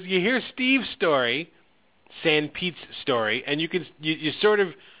question is, you hear Steve's story, San Pete's story, and you sort of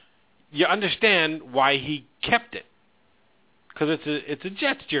understand why he kept it, because it's a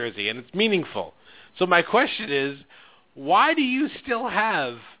Jets jersey and it's meaningful. So my question is, why do you still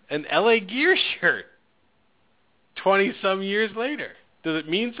have an LA Gear shirt 20-some years later? Does it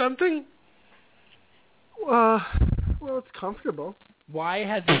mean something? well, it's comfortable. Why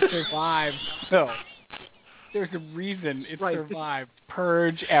has it survived? No. There's a reason it survived.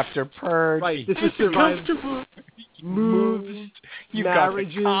 Purge after purge. Right, this has survived moves, You've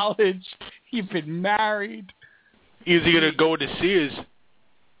marriages. gone to college. You've been married. Is he going to go to Sears?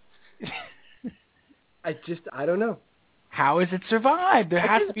 I don't know. How has it survived? There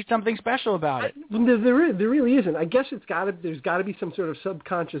has to be something special about it. There really isn't. I guess there's got to be some sort of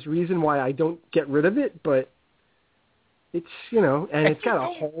subconscious reason why I don't get rid of it, but it's, and it's got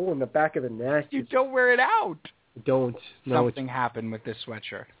a hole in the back of the neck. You don't wear it out. Don't. No, Something happened with this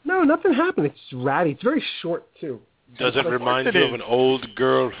sweatshirt. No, nothing happened. It's ratty. It's very short, too. Does it remind you of an old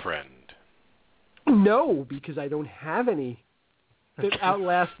girlfriend? No, because I don't have any that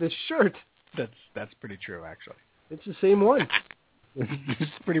outlast this shirt. That's pretty true, actually. It's the same one.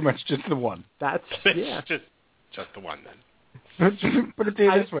 It's pretty much just the one. That's, yeah. Just the one, then. Put it to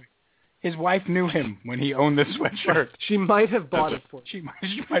you this way. His wife knew him when he owned this sweatshirt. She might have bought it for him.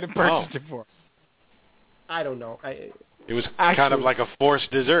 She might have purchased it for him. I don't know. It was kind of like a forced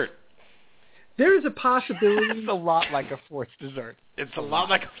dessert. There is a possibility. It's a lot like a forced dessert. It's a lot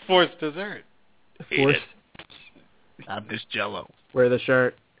like a forced dessert. Forced. Not this Jell-O. Wear the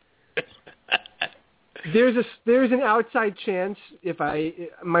shirt. There's an outside chance,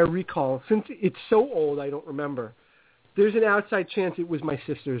 my recall, since it's so old I don't remember, there's an outside chance it was my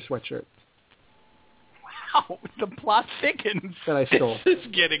sister's sweatshirt. Wow, the plot thickens. That I stole. This is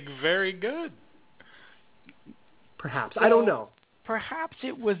getting very good. Perhaps. I don't know. Perhaps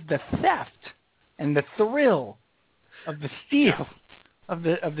it was the theft and the thrill of the steal, of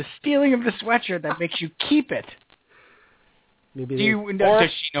the stealing of the sweatshirt that makes you keep it. Maybe does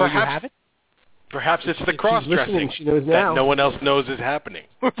she know you have it? Perhaps it's the cross-dressing she knows now. that no one else knows is happening.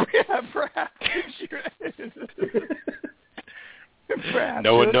 Perhaps.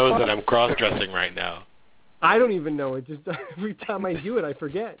 No one knows that I'm cross-dressing right now. I don't even know it. Just every time I do it, I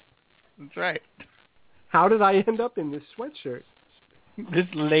forget. That's right. How did I end up in this sweatshirt? This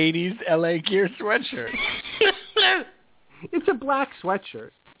lady's LA Gear sweatshirt. It's a black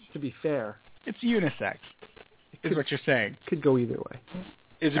sweatshirt, to be fair. It's unisex, is what you're saying. Could go either way.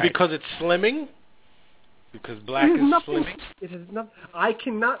 Is it because it's slimming? Because black is slimming? It is not. I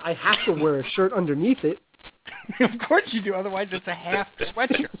have to wear a shirt underneath it. Of course you do, otherwise it's a half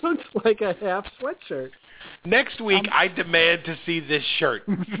sweatshirt. It looks like a half sweatshirt. Next week, I demand to see this shirt.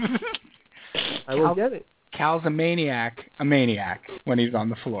 I will get it. Cal's a maniac when he's on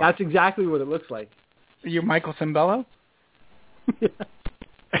the floor. That's exactly what it looks like. Are you Michael Cimbello? Yeah.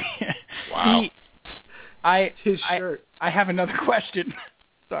 Wow. His shirt. I have another question.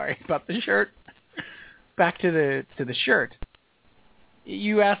 Sorry about the shirt. Back to the shirt.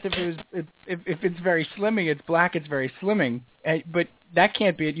 You asked if it's very slimming. It's black. It's very slimming. But that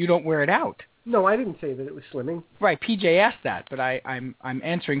can't be it. You don't wear it out. No, I didn't say that it was slimming. Right. PJ asked that, but I'm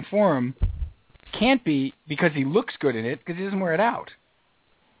answering for him. Can't be because he looks good in it because he doesn't wear it out.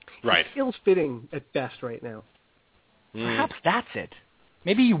 Right. It's ill-fitting at best right now. Perhaps that's it.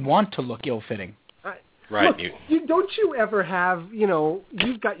 Maybe you want to look ill-fitting. Right. Look, don't you ever have,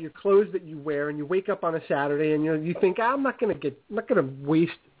 you've got your clothes that you wear, and you wake up on a Saturday, and you think, I'm not going to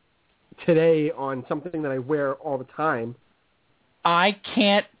waste today on something that I wear all the time. I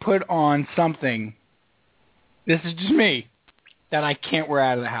can't put on something. This is just me that I can't wear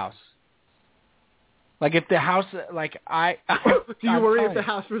out of the house. Like if the house, do you worry if the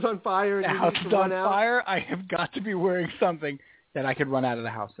house was on fire? And the you house need to is on run out? fire. I have got to be wearing something that I could run out of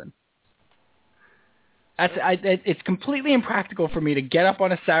the house in. It's completely impractical for me to get up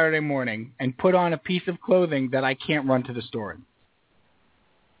on a Saturday morning and put on a piece of clothing that I can't run to the store in.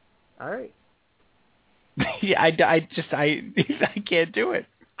 All right. Yeah, I can't do it.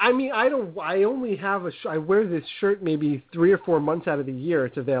 I mean, I only have I wear this shirt maybe 3 or 4 months out of the year.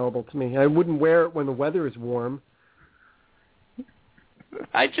 It's available to me. I wouldn't wear it when the weather is warm.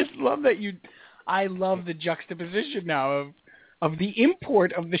 I just love that I love the juxtaposition now of the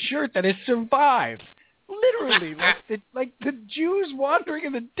import of the shirt that has survived. Literally, like the Jews wandering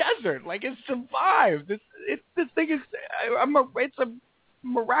in the desert, like it's survived. This thing is, it's a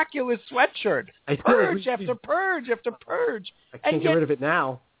miraculous sweatshirt. Purge after purge after purge. I can't get rid of it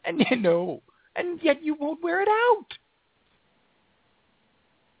now. And yet you won't wear it out.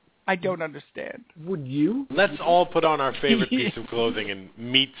 I don't understand. Would you? Let's all put on our favorite piece of clothing and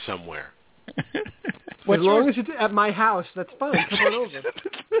meet somewhere. As long as it's at my house, that's fine. Come on over.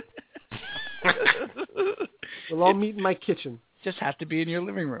 We'll all meet in my kitchen. Just have to be in your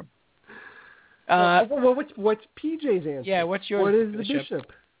living room. Well, what's PJ's answer? Yeah, what's yours? What is the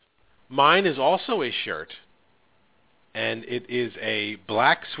Bishop? Mine is also a shirt, and it is a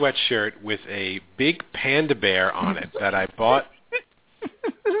black sweatshirt with a big panda bear on it that I bought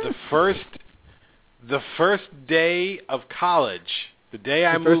the first day of college, the day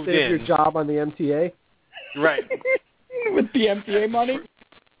I moved in. First day of your job on the MTA? Right. With the MTA money?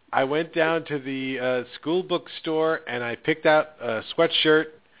 I went down to the school book store and I picked out a sweatshirt,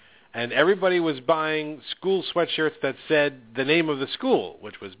 and everybody was buying school sweatshirts that said the name of the school,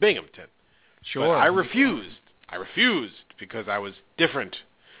 which was Binghamton. Sure. But I refused. I refused because I was different.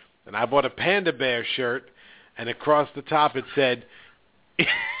 And I bought a panda bear shirt, and across the top it said,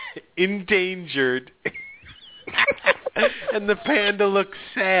 endangered. And the panda looked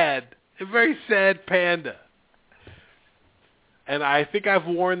sad. A very sad panda. And I think I've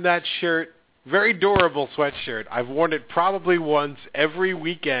worn that shirt, very durable sweatshirt. I've worn it probably once every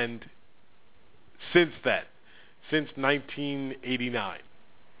weekend since then, since 1989.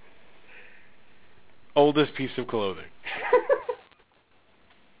 Oldest piece of clothing.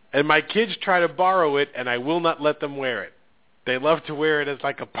 And my kids try to borrow it, and I will not let them wear it. They love to wear it as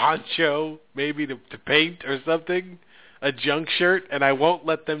like a poncho, maybe to paint or something, a junk shirt, and I won't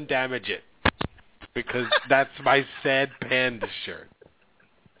let them damage it because that's my sad panda shirt.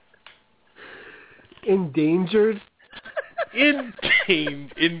 Endangered? In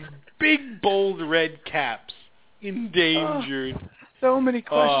big, bold red caps. Endangered. Oh, so many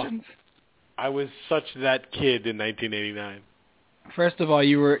questions. I was such that kid in 1989. First of all,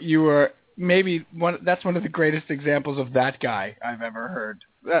 you were maybe that's one of the greatest examples of that guy I've ever heard.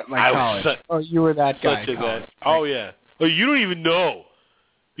 College. You were that guy. That. Oh yeah. Oh, you don't even know.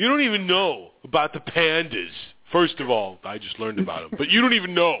 You don't even know about the pandas. First of all, I just learned about them, but you don't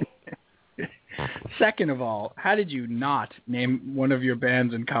even know. Second of all, how did you not name one of your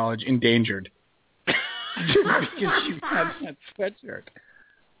bands in college Endangered? Because you had that sweatshirt.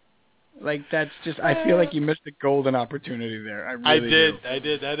 Like, that's just, I feel like you missed a golden opportunity there. I did.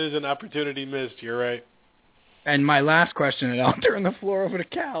 That is an opportunity missed. You're right. And my last question, and I'll turn the floor over to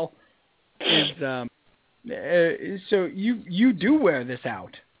Cal, is, so you do wear this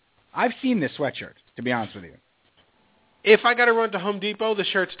out. I've seen this sweatshirt, to be honest with you. If I got to run to Home Depot, the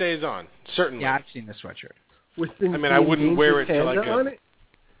shirt stays on. Certainly. Yeah, I've seen this sweatshirt. I wouldn't wear it till I could.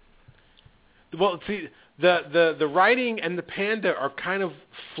 Well, see, the writing and the panda are kind of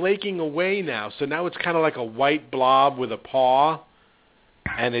flaking away now. So now it's kind of like a white blob with a paw,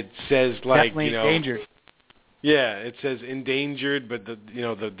 and it says definitely endangered. Yeah, it says endangered, but the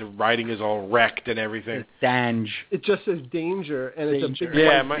writing is all wrecked and everything. It's dange. It just says danger, and it's a big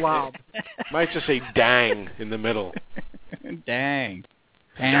white blob. Might just say dang in the middle. Dang.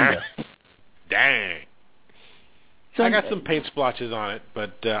 Panda. Dang. So I got some paint splotches on it,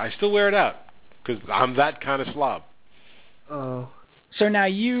 but I still wear it out because I'm that kind of slob. Oh. So now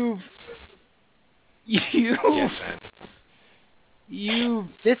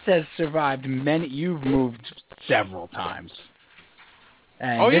this has survived you've moved several times.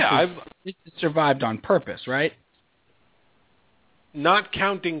 And this has survived on purpose, right? Not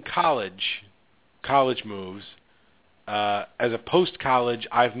counting college moves, as a post-college,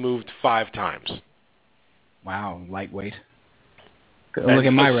 I've moved 5 times. Wow, lightweight. Look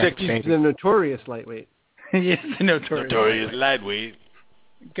at my resume. He's the notorious lightweight. He's the notorious lightweight.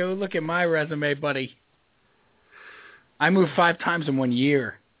 Go look at my resume, buddy. I moved 5 times in 1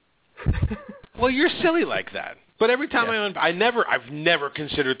 year. Well, you're silly like that. But every time I've never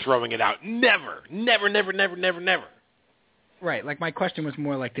considered throwing it out. Never. Right. Like, my question was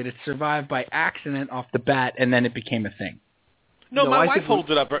more like, did it survive by accident off the bat, and then it became a thing? No, my wife holds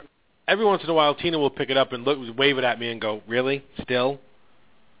it up. Every once in a while, Tina will pick it up and wave it at me and go, really? Still?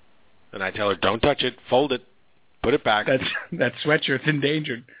 And I tell her, don't touch it. Fold it. Put it back. That sweatshirt's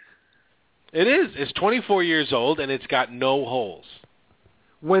endangered. It is. It's 24 years old, and it's got no holes.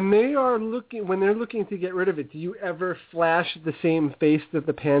 When they're looking to get rid of it, do you ever flash the same face that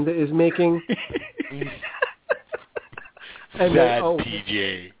the panda is making? And Sad then,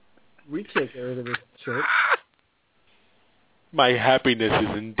 PJ. We can't get rid of this shirt. My happiness is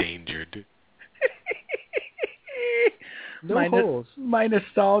endangered. No holes. My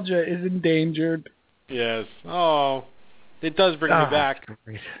nostalgia is endangered. Yes. Oh, it does bring me back.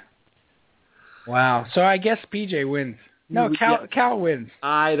 Great. Wow. So I guess PJ wins. No, Cal wins.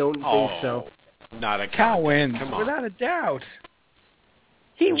 I don't think so. Not a Cal wins. Come on. Without a doubt.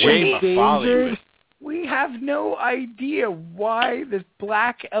 He Jay wins. We have no idea why this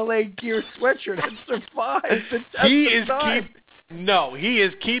black LA Gear sweatshirt has survived the test of time. He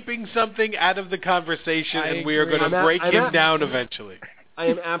is keeping something out of the conversation, and we are going to break him down eventually. I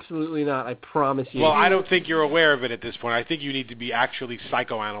am absolutely not. I promise you. Well, I don't think you're aware of it at this point. I think you need to be actually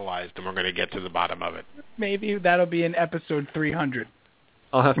psychoanalyzed, and we're going to get to the bottom of it. Maybe that'll be in episode 300.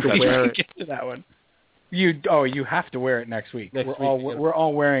 I'll have to wear it. Get to that one. You have to wear it next week. We're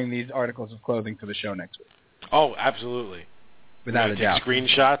all wearing these articles of clothing for the show next week. Oh, absolutely. Without a doubt. Take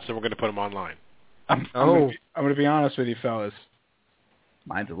screenshots, and we're going to put them online. I'm going to be honest with you, fellas.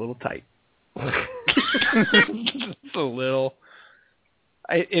 Mine's a little tight. Just a little.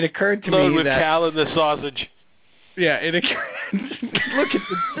 It occurred to me with that Cal and the sausage. Yeah, it occurred.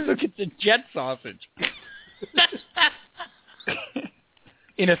 look at the jet sausage.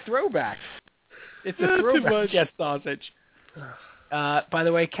 In a throwback. It's a throwback jet sausage. By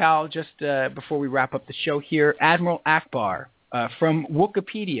the way, Cal, just before we wrap up the show here, Admiral Akbar from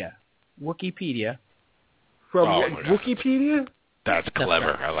Wikipedia. From Wikipedia? That's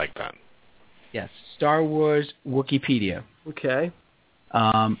clever. I like that. Yes, Star Wars Wikipedia. Okay.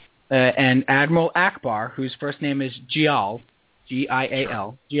 And Admiral Akbar, whose first name is Gial,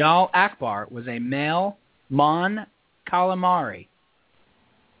 Gial, Gial Akbar was a male Mon Calamari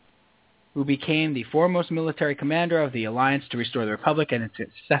who became the foremost military commander of the Alliance to Restore the Republic and its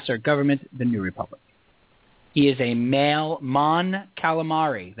successor government, the New Republic. He is a male Mon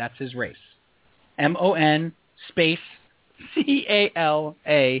Calamari. That's his race. M-O-N space C-A-L-A-M-A-R-I.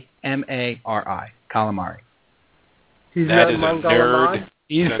 Calamari. He's not Mongalamad?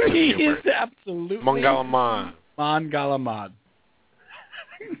 He is absolutely Mongalamad. Mongalamad.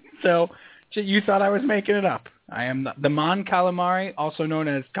 So you thought I was making it up. I am the Mon Calamari, also known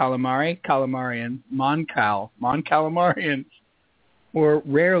as Calamari, Calamarian, Mon Calamarians, or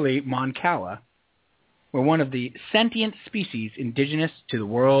rarely Mon Cala, were one of the sentient species indigenous to the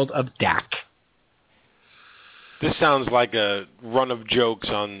world of Dak. This sounds like a run of jokes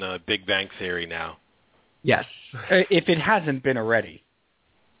on Big Bang Theory now. Yes, if it hasn't been already.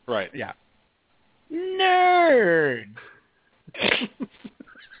 Right. Yeah. Nerd!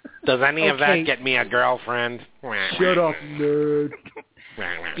 Does any of that get me a girlfriend? Shut up, nerd.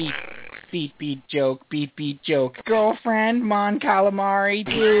 Beat joke. Girlfriend, Mon Calamari.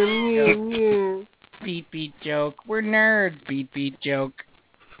 Beat joke. We're nerds. Beat joke.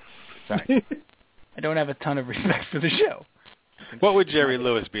 Sorry. I don't have a ton of respect for the show. What would Jerry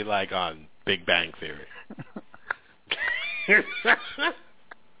Lewis be like on Big Bang Theory?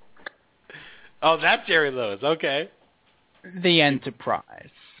 Oh, that's Jerry Lewis. Okay. The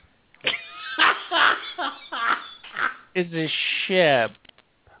Enterprise is a ship.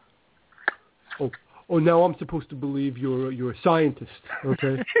 Oh, now I'm supposed to believe you're a scientist,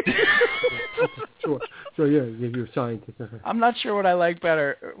 okay? Sure, yeah, you're a scientist. Okay. I'm not sure what I like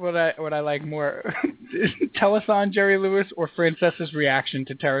better, what I like more, Telethon Jerry Lewis or Francesa's reaction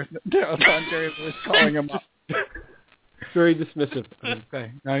to Telethon Jerry Lewis calling him up. Very dismissive.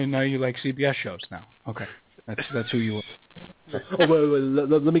 Okay, now you like CBS shows now. Okay, that's who you are. Oh, wait,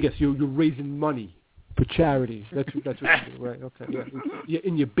 let me guess. You're raising money for charity. That's what you do, right? Okay, yeah,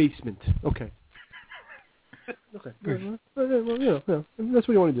 in your basement. Okay. Okay. Well, that's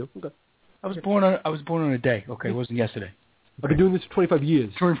what you want to do. Okay. I was born on a day. Okay, it wasn't yesterday. Okay. I've been doing this for 25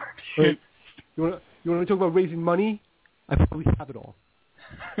 years. 25 years. Right? You want to talk about raising money? I probably have it all.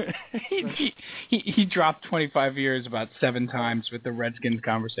 he dropped 25 years about 7 times with the Redskins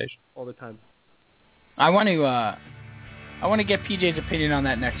conversation. All the time. I want to get PJ's opinion on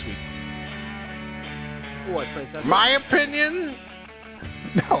that next week. What, Francis? My opinion?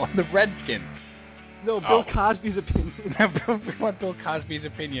 No, the Redskins. No, Bill Cosby's opinion. We want Bill Cosby's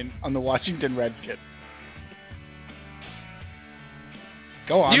opinion on the Washington Redskins.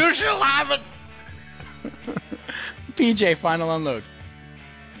 Go on. You shall have it. PJ, final unload.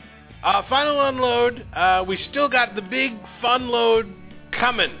 Final unload. We still got the big fun load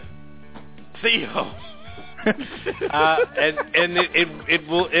coming. Theo. And it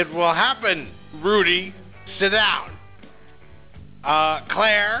will happen. Rudy, sit down.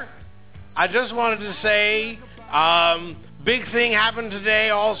 Claire, I just wanted to say, big thing happened today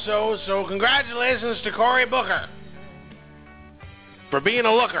also, so congratulations to Cory Booker for being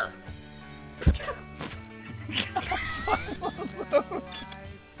a looker.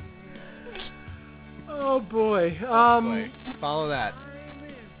 Oh boy. Follow that.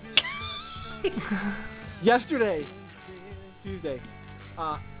 Yesterday, Tuesday,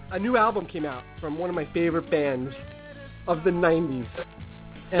 a new album came out from one of my favorite bands of the 90s.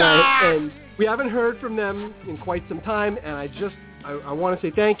 And we haven't heard from them in quite some time, and I want to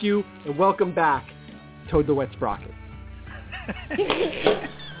say thank you and welcome back, Toad the Wet Sprocket.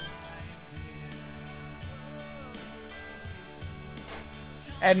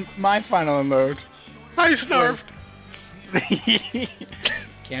 And my final emote. I snarfed.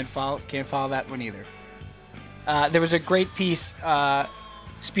 Can't follow that one either. There was a great piece,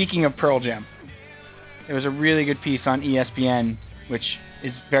 speaking of Pearl Jam, there was a really good piece on ESPN, which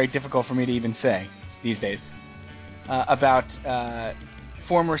is very difficult for me to even say these days, about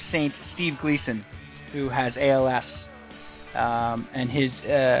former Saint Steve Gleason, who has ALS, and his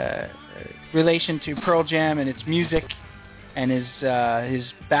relation to Pearl Jam and its music, and his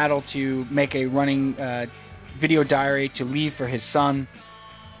battle to make a running video diary to leave for his son.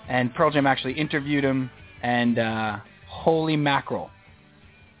 And Pearl Jam actually interviewed him, and holy mackerel,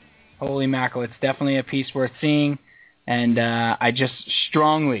 it's definitely a piece worth seeing. And I just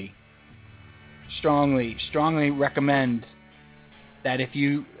strongly recommend that if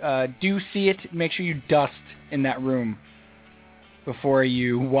you do see it, make sure you dust in that room before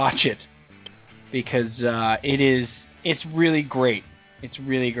you watch it, because it's really great. It's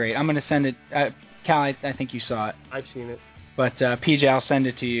really great. I'm going to send it. Cal, I think you saw it. I've seen it. But PJ, I'll send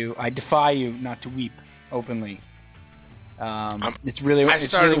it to you. I defy you not to weep openly. It's really. I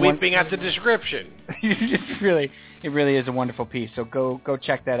started weeping at the description. It really is a wonderful piece. So go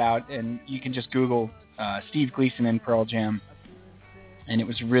check that out, and you can just Google Steve Gleason and Pearl Jam, and it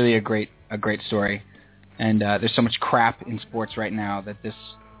was really a great story. And there's so much crap in sports right now that this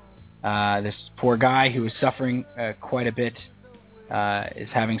poor guy who is suffering quite a bit is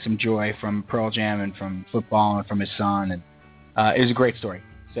having some joy from Pearl Jam and from football and from his son, and it was a great story.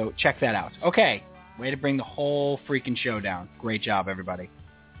 So check that out. Okay, way to bring the whole freaking show down. Great job, everybody.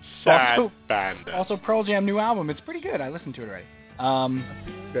 Also, Pearl Jam new album. It's pretty good. I listened to it already.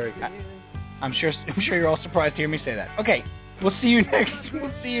 Very good. I'm sure you're all surprised to hear me say that. Okay, we'll see you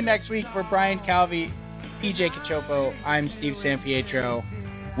next week. For Brian Calvi, PJ Cachopo, I'm Steve Sampietro.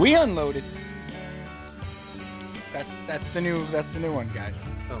 We unloaded. That's the new one, guys.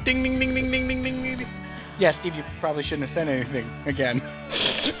 Oh. Ding ding ding ding ding ding ding ding. Yeah, Steve, you probably shouldn't have said anything again.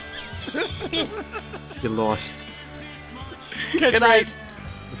 You lost. Good night.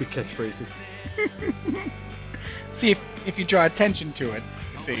 The catchphrases. See if you draw attention to it.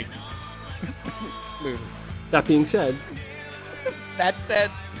 See. That being said. That said.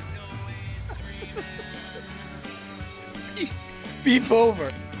 Beep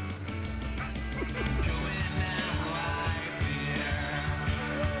over.